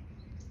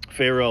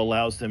 Pharaoh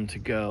allows them to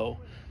go.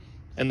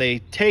 And they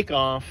take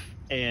off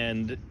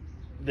and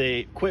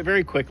they quit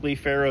very quickly.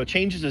 Pharaoh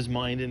changes his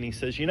mind and he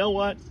says, you know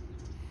what?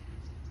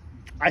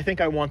 I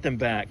think I want them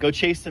back. Go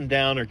chase them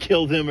down or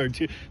kill them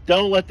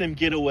don't let them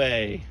get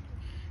away.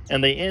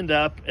 And they end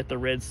up at the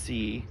Red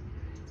Sea.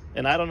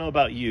 And I don't know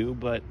about you,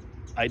 but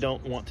I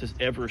don't want to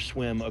ever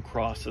swim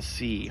across a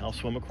sea. I'll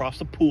swim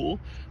across a pool.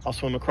 I'll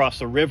swim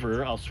across a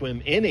river. I'll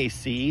swim in a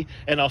sea.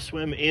 And I'll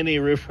swim in a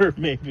river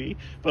maybe.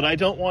 But I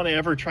don't want to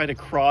ever try to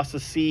cross a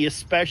sea,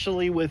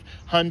 especially with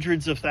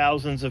hundreds of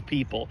thousands of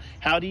people.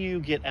 How do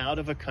you get out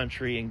of a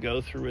country and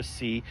go through a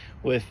sea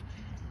with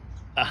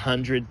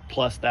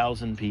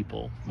 100,000+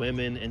 people,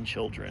 women and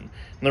children?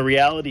 And the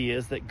reality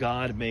is that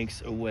God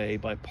makes a way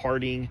by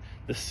parting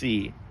the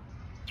sea.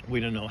 We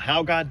don't know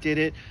how God did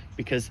it,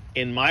 because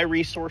in my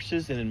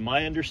resources and in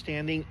my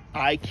understanding,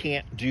 I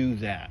can't do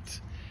that.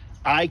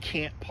 I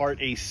can't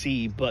part a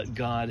sea, but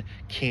God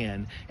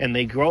can. And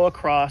they go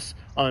across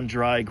on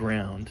dry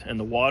ground, and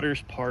the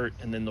waters part,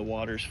 and then the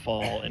waters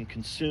fall and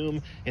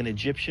consume an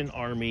Egyptian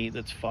army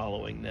that's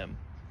following them.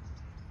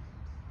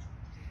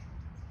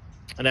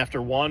 And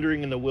after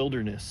wandering in the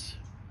wilderness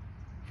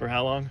for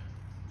how long?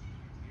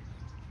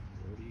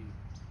 40.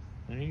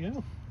 There you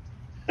go.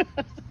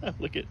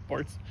 Look at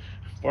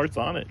Bart's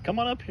on it. Come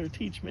on up here,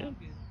 teach, man.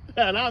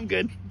 No, I'm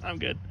good.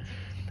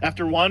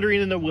 After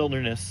wandering in the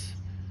wilderness,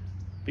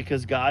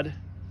 because God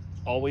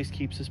always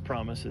keeps his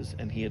promises,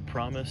 and he had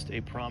promised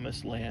a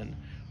promised land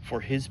for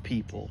his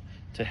people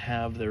to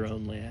have their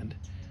own land.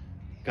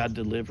 God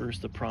delivers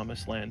the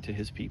promised land to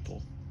his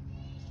people.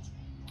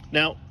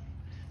 Now,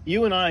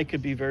 you and I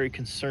could be very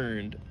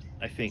concerned,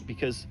 I think,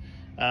 because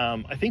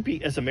I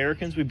think as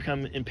Americans, we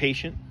become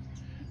impatient.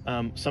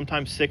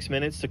 Sometimes 6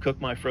 minutes to cook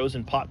my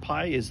frozen pot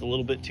pie is a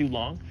little bit too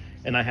long,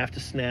 and I have to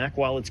snack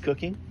while it's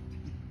cooking.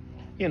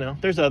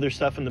 There's other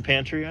stuff in the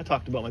pantry. I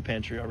talked about my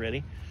pantry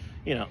already.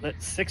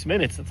 That's 6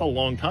 minutes. That's a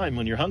long time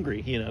when you're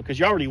hungry, because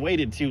you already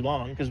waited too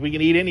long, because we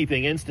can eat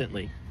anything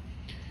instantly.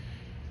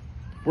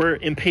 We're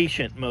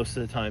impatient most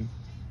of the time.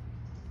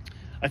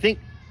 I think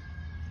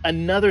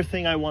another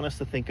thing I want us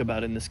to think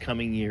about in this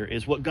coming year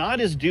is what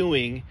God is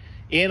doing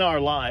in our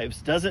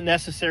lives doesn't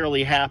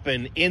necessarily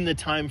happen in the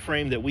time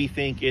frame that we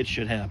think it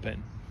should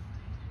happen.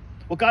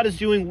 What God is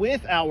doing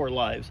with our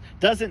lives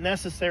doesn't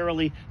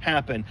necessarily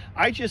happen.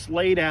 I just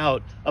laid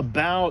out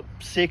about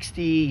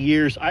 60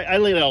 years. I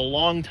laid out a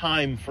long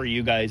time for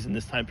you guys in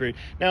this time period.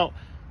 Now,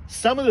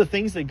 some of the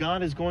things that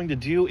God is going to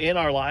do in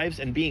our lives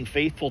and being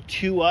faithful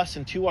to us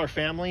and to our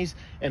families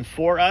and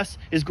for us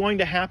is going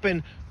to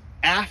happen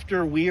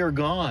after we are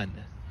gone,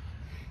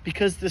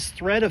 because this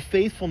thread of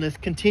faithfulness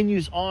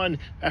continues on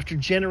after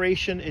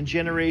generation and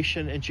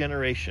generation and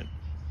generation.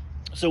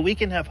 So we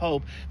can have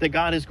hope that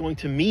God is going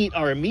to meet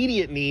our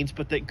immediate needs,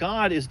 but that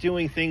God is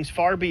doing things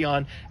far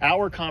beyond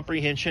our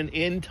comprehension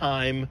in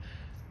time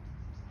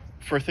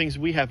for things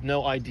we have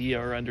no idea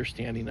or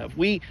understanding of.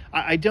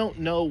 I don't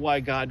know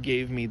why God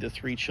gave me the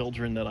 3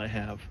 children that I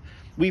have.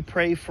 We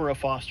pray for a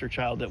foster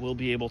child that we'll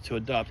be able to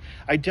adopt.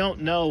 I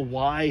don't know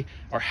why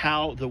or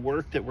how the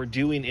work that we're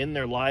doing in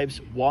their lives,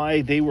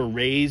 why they were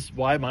raised,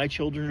 why my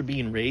children are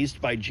being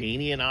raised by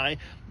Janie and I,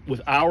 with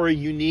our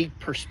unique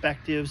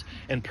perspectives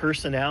and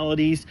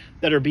personalities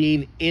that are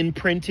being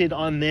imprinted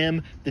on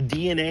them, the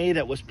DNA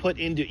that was put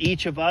into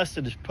each of us,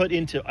 that is put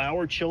into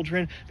our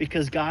children,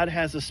 because God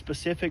has a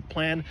specific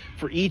plan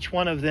for each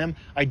one of them.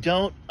 I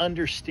don't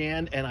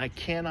understand, and I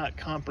cannot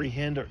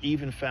comprehend or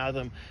even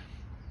fathom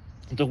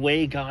the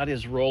way God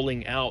is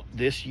rolling out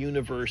this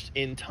universe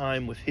in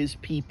time with his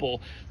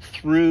people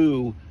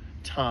through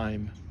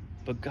time.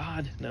 But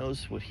God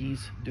knows what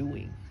he's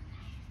doing,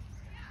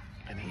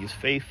 and he is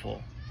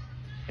faithful,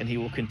 and he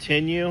will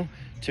continue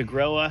to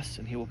grow us,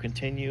 and he will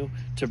continue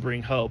to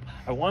bring hope.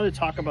 I wanted to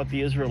talk about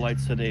the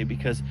Israelites today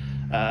because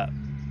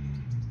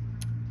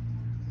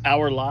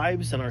our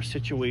lives and our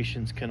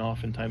situations can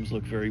oftentimes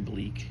look very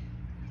bleak.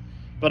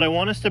 But I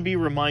want us to be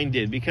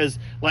reminded, because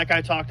like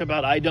I talked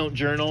about, I don't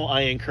journal.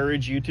 I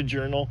encourage you to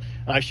journal.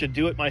 I should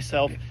do it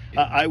myself.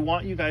 I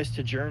want you guys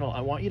to journal.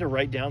 I want you to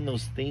write down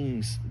those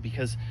things,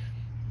 because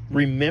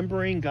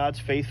remembering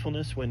God's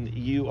faithfulness when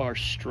you are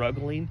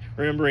struggling,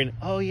 remembering,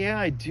 oh yeah,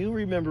 I do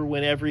remember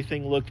when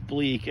everything looked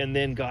bleak and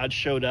then God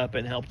showed up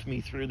and helped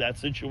me through that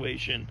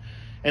situation.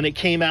 and it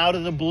came out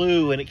of the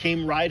blue, and it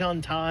came right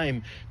on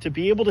time. To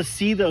be able to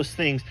see those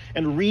things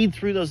and read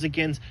through those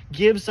again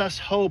gives us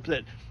hope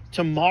that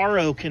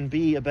tomorrow can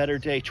be a better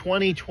day.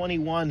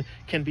 2021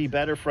 can be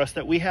better for us,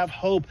 that we have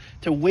hope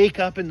to wake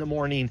up in the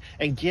morning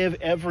and give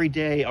every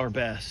day our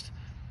best.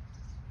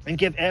 And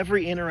give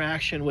every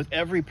interaction with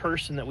every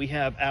person that we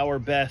have our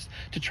best,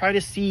 to try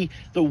to see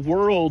the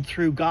world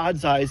through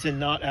God's eyes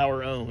and not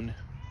our own.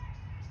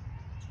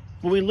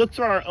 When we look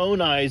through our own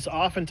eyes,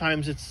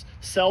 oftentimes it's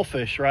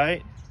selfish,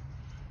 right?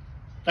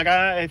 Like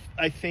I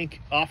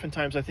think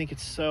oftentimes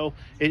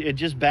it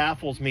just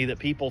baffles me that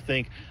people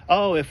think,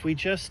 oh, if we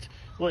just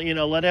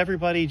let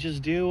everybody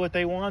just do what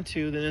they want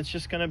to, then it's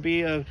just going to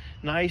be a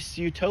nice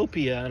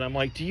utopia. And I'm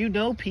like, do you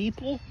know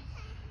people?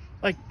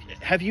 Like,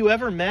 have you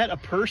ever met a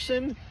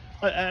person?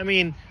 I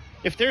mean,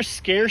 if there's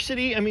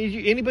scarcity,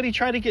 anybody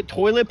try to get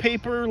toilet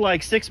paper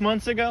like 6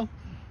 months ago?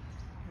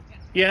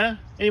 Yeah?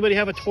 Anybody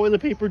have a toilet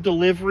paper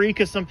delivery?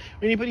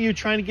 Anybody who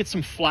trying to get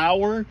some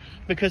flour?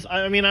 Because,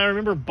 I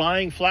remember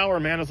buying flour,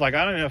 man. It's like,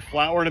 I don't have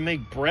flour to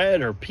make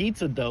bread or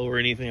pizza dough or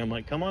anything. I'm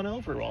like, come on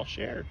over, I'll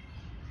share.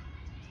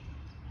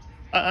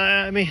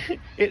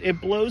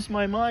 It blows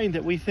my mind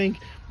that we think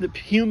that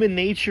human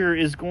nature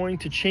is going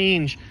to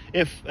change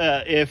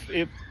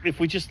if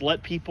we just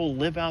let people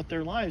live out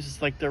their lives.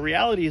 It's like the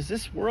reality is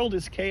this world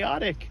is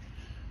chaotic.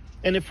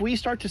 And if we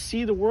start to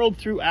see the world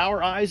through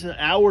our eyes and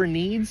our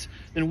needs,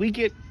 then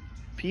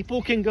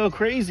people can go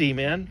crazy,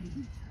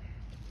 man.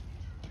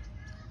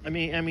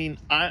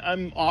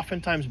 I'm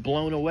oftentimes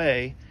blown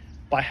away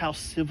by how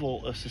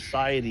civil a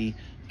society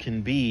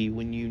can be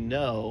when you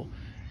know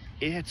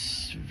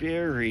it's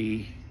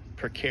very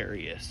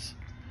precarious.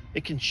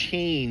 It can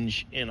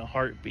change in a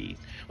heartbeat.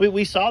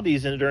 We saw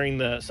these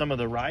during some of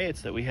the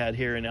riots that we had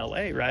here in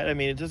LA, right?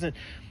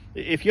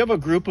 If you have a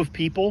group of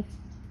people,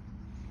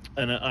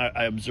 and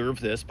I observe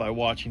this by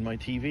watching my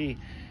TV,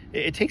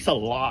 it takes a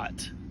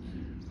lot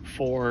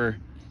for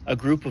a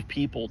group of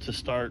people to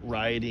start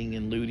rioting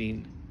and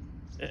looting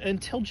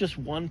until just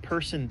one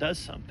person does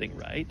something,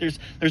 right?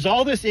 There's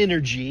all this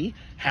energy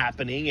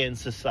happening in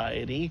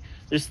society.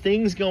 There's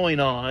things going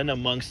on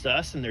amongst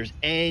us, and there's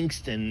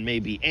angst and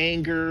maybe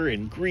anger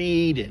and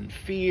greed and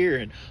fear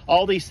and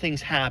all these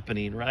things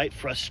happening, right?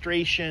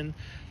 Frustration.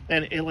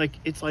 And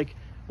it's like,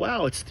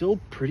 wow, it's still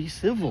pretty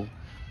civil.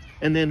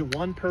 And then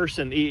one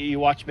person, you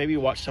watch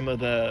some of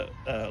the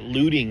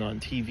looting on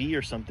TV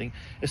or something.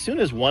 As soon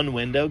as one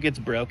window gets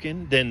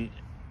broken, then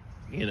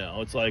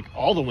it's like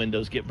all the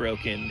windows get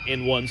broken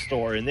in one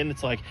store, and then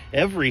it's like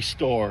every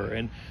store.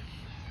 And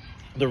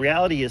the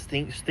reality is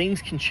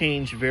things can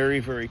change very,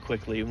 very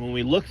quickly. When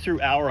we look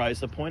through our eyes,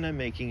 the point I'm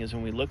making is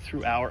when we look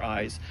through our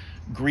eyes,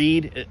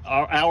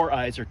 our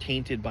eyes are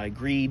tainted by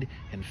greed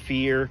and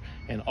fear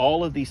and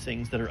all of these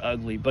things that are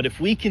ugly. But if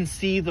we can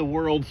see the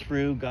world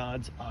through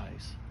God's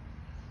eyes,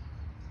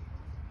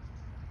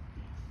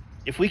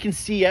 if we can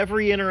see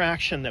every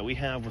interaction that we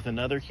have with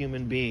another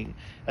human being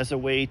as a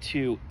way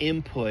to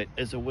input,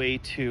 as a way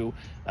to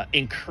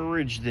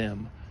encourage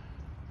them,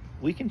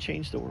 we can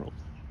change the world.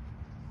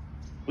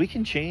 We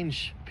can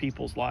change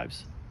people's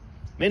lives.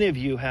 Many of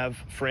you have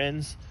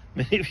friends.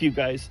 Many of you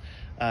guys,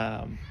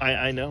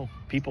 I know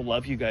people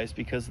love you guys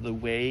because of the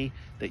way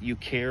that you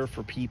care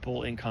for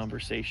people in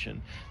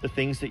conversation, the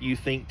things that you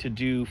think to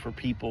do for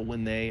people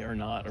when they are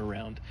not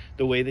around,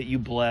 the way that you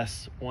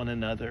bless one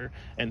another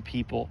and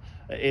people.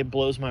 It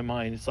blows my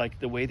mind. It's like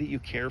the way that you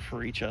care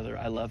for each other.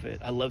 I love it.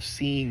 I love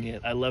seeing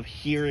it. I love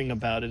hearing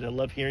about it. I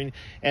love hearing.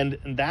 And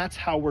that's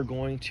how we're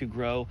going to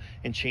grow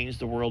and change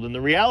the world. And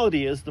the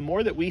reality is, the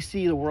more that we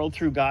see the world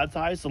through God's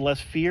eyes, the less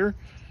fear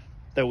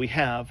that we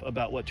have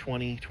about what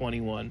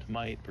 2021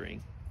 might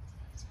bring.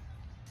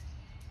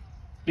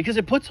 Because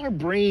it puts our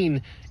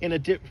brain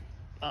in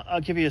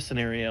I'll give you a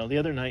scenario. The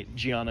other night,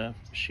 Gianna,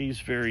 she's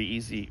very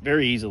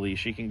easily,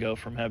 she can go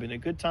from having a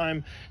good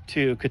time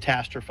to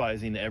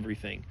catastrophizing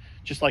everything,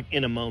 just like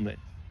in a moment.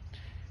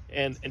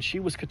 And she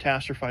was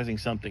catastrophizing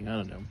something, I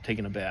don't know,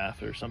 taking a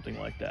bath or something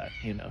like that.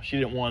 She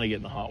didn't want to get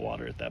in the hot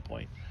water at that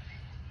point.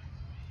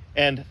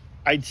 And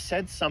I'd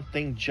said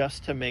something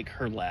just to make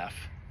her laugh.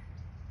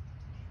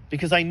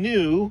 Because I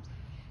knew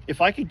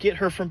if I could get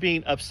her from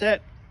being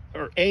upset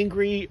or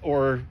angry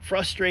or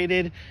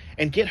frustrated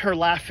and get her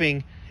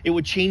laughing, it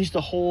would change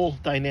the whole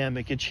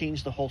dynamic. It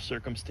changed the whole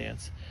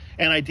circumstance.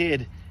 And I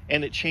did.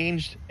 And it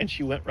changed, and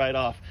she went right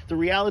off. The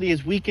reality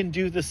is we can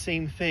do the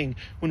same thing.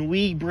 When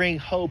we bring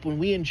hope, when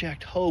we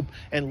inject hope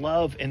and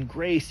love and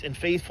grace and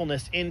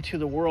faithfulness into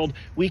the world,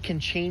 we can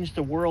change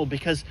the world,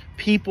 because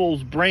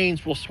people's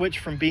brains will switch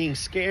from being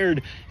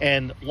scared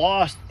and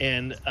lost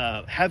and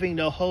having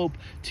no hope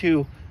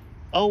to,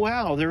 oh,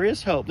 wow, there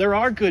is hope. There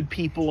are good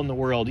people in the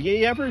world.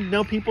 You ever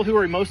know people who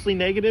are mostly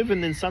negative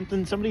and then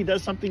somebody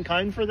does something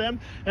kind for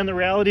them? And the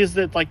reality is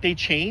that they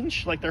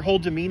change, their whole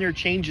demeanor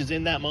changes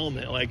in that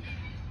moment.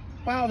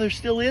 Wow, there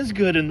still is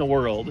good in the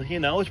world.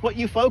 It's what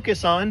you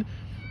focus on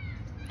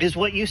is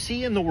what you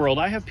see in the world.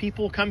 I have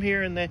people come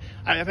here and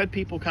I've had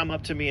people come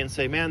up to me and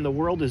say, man, the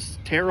world is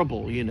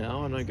terrible,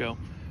 and I go,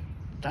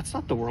 that's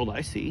not the world I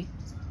see.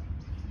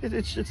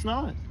 It's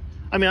not.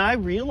 I mean, I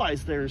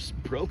realize there's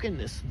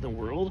brokenness in the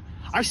world.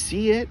 I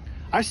see it.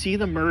 I see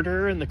the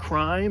murder and the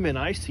crime, and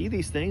I see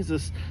these things,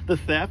 the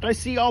theft. I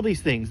see all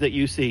these things that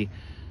you see.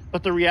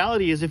 But the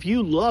reality is, if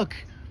you look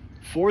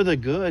for the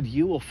good,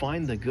 you will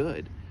find the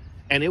good,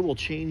 and it will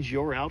change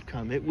your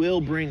outcome. It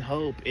will bring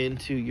hope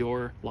into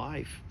your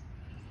life.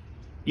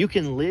 You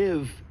can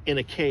live in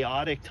a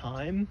chaotic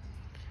time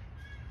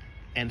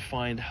and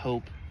find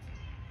hope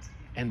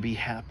and be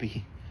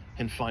happy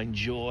and find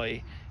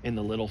joy in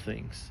the little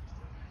things.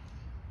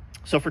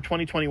 So for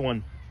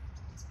 2021,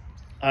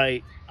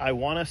 I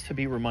want us to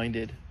be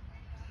reminded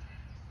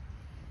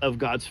of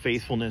God's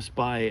faithfulness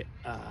by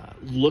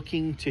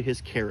looking to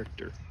his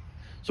character.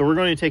 So we're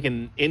going to take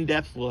an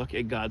in-depth look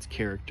at God's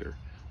character.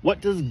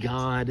 What does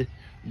God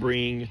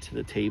bring to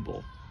the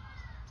table?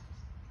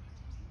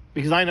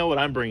 Because I know what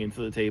I'm bringing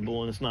to the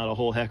table, and it's not a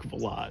whole heck of a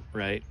lot,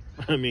 right?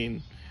 I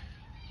mean,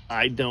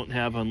 I don't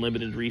have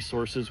unlimited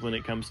resources when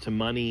it comes to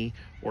money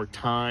or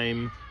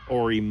time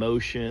or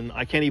emotion.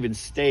 I can't even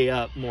stay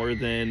up more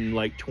than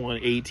like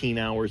 18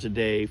 hours a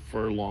day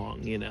for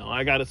long, you know.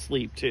 I got to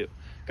sleep too.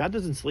 God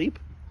doesn't sleep.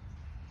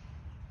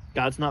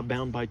 God's not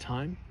bound by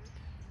time.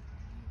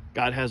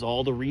 God has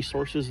all the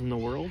resources in the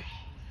world.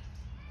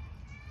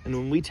 And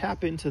when we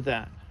tap into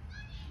that,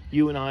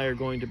 you and I are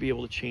going to be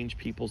able to change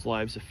people's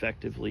lives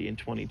effectively in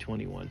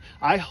 2021.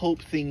 I hope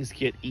things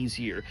get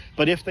easier.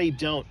 But if they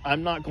don't,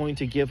 I'm not going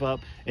to give up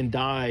and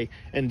die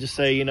and just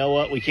say, you know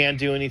what, we can't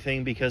do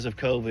anything because of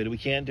COVID. We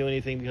can't do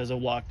anything because of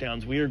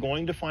lockdowns. We are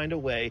going to find a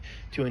way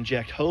to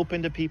inject hope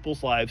into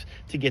people's lives,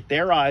 to get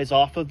their eyes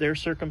off of their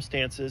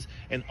circumstances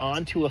and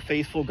onto a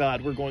faithful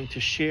God. We're going to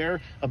share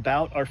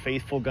about our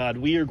faithful God.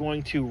 We are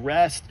going to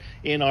rest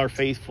in our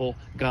faithful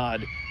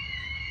God.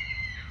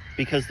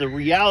 Because the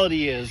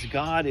reality is,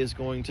 God is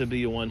going to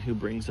be the one who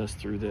brings us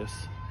through this.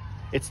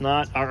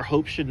 Our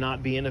hope should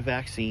not be in a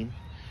vaccine.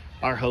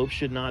 Our hope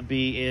should not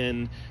be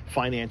in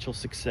financial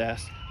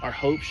success. Our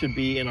hope should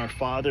be in our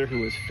Father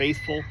who is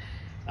faithful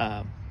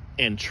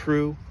and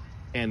true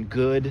and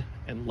good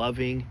and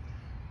loving.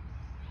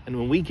 And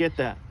when we get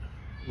that,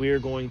 we are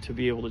going to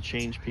be able to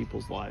change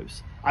people's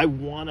lives. I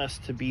want us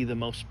to be the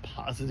most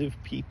positive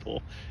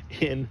people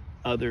in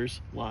others'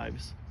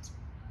 lives.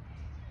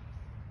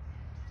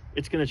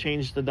 It's going to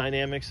change the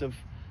dynamics of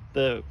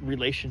the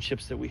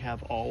relationships that we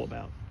have all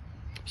about.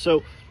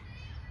 So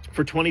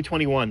for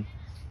 2021,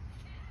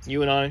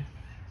 you and I,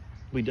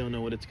 we don't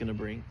know what it's going to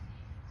bring.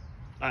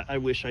 I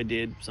wish I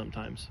did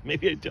sometimes.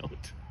 Maybe I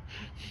don't.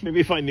 Maybe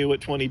if I knew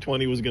what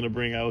 2020 was going to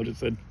bring, I would have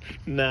said,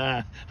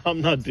 nah, I'm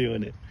not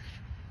doing it.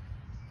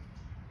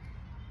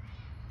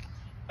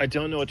 I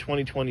don't know what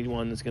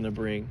 2021 is going to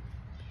bring,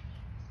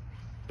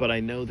 but I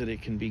know that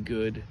it can be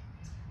good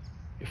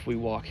if we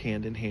walk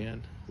hand in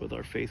hand with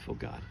our faithful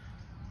God.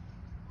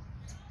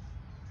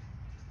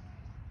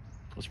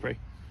 Let's pray.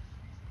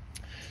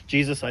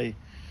 Jesus,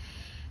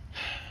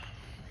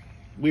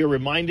 we are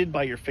reminded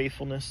by your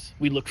faithfulness.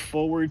 We look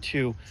forward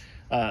to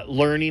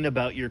learning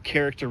about your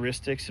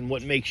characteristics and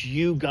what makes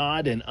you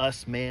God and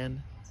us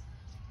man.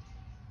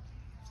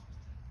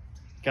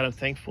 God, I'm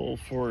thankful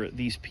for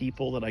these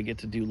people that I get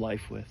to do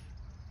life with,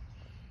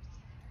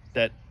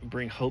 that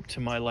bring hope to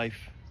my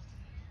life,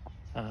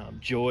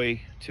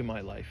 joy to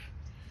my life,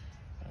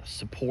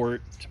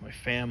 support to my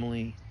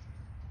family.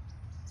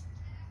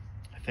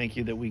 I thank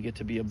you that we get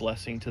to be a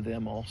blessing to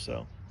them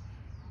also.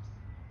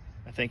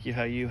 I thank you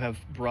how you have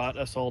brought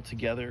us all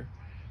together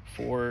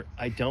for,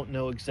 I don't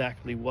know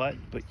exactly what,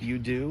 but you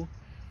do.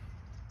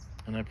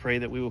 And I pray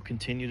that we will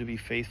continue to be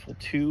faithful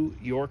to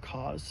your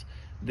cause,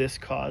 this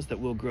cause, that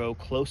we'll grow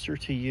closer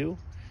to you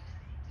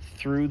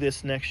through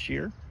this next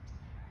year.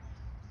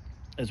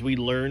 As we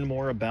learn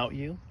more about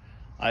you,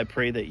 I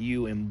pray that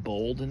you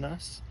embolden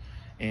us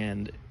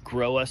and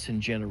grow us in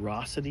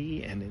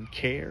generosity and in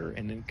care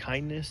and in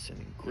kindness and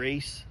in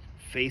grace,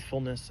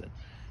 faithfulness and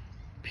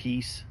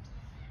peace.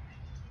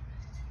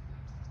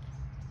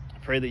 I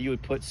pray that you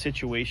would put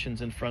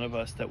situations in front of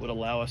us that would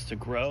allow us to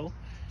grow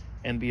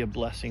and be a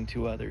blessing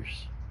to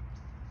others.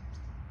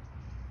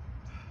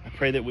 I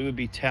pray that we would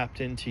be tapped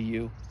into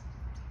you,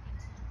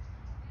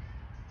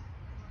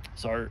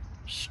 as our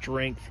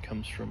strength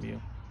comes from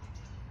you.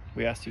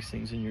 We ask these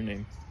things in your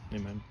name.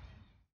 Amen.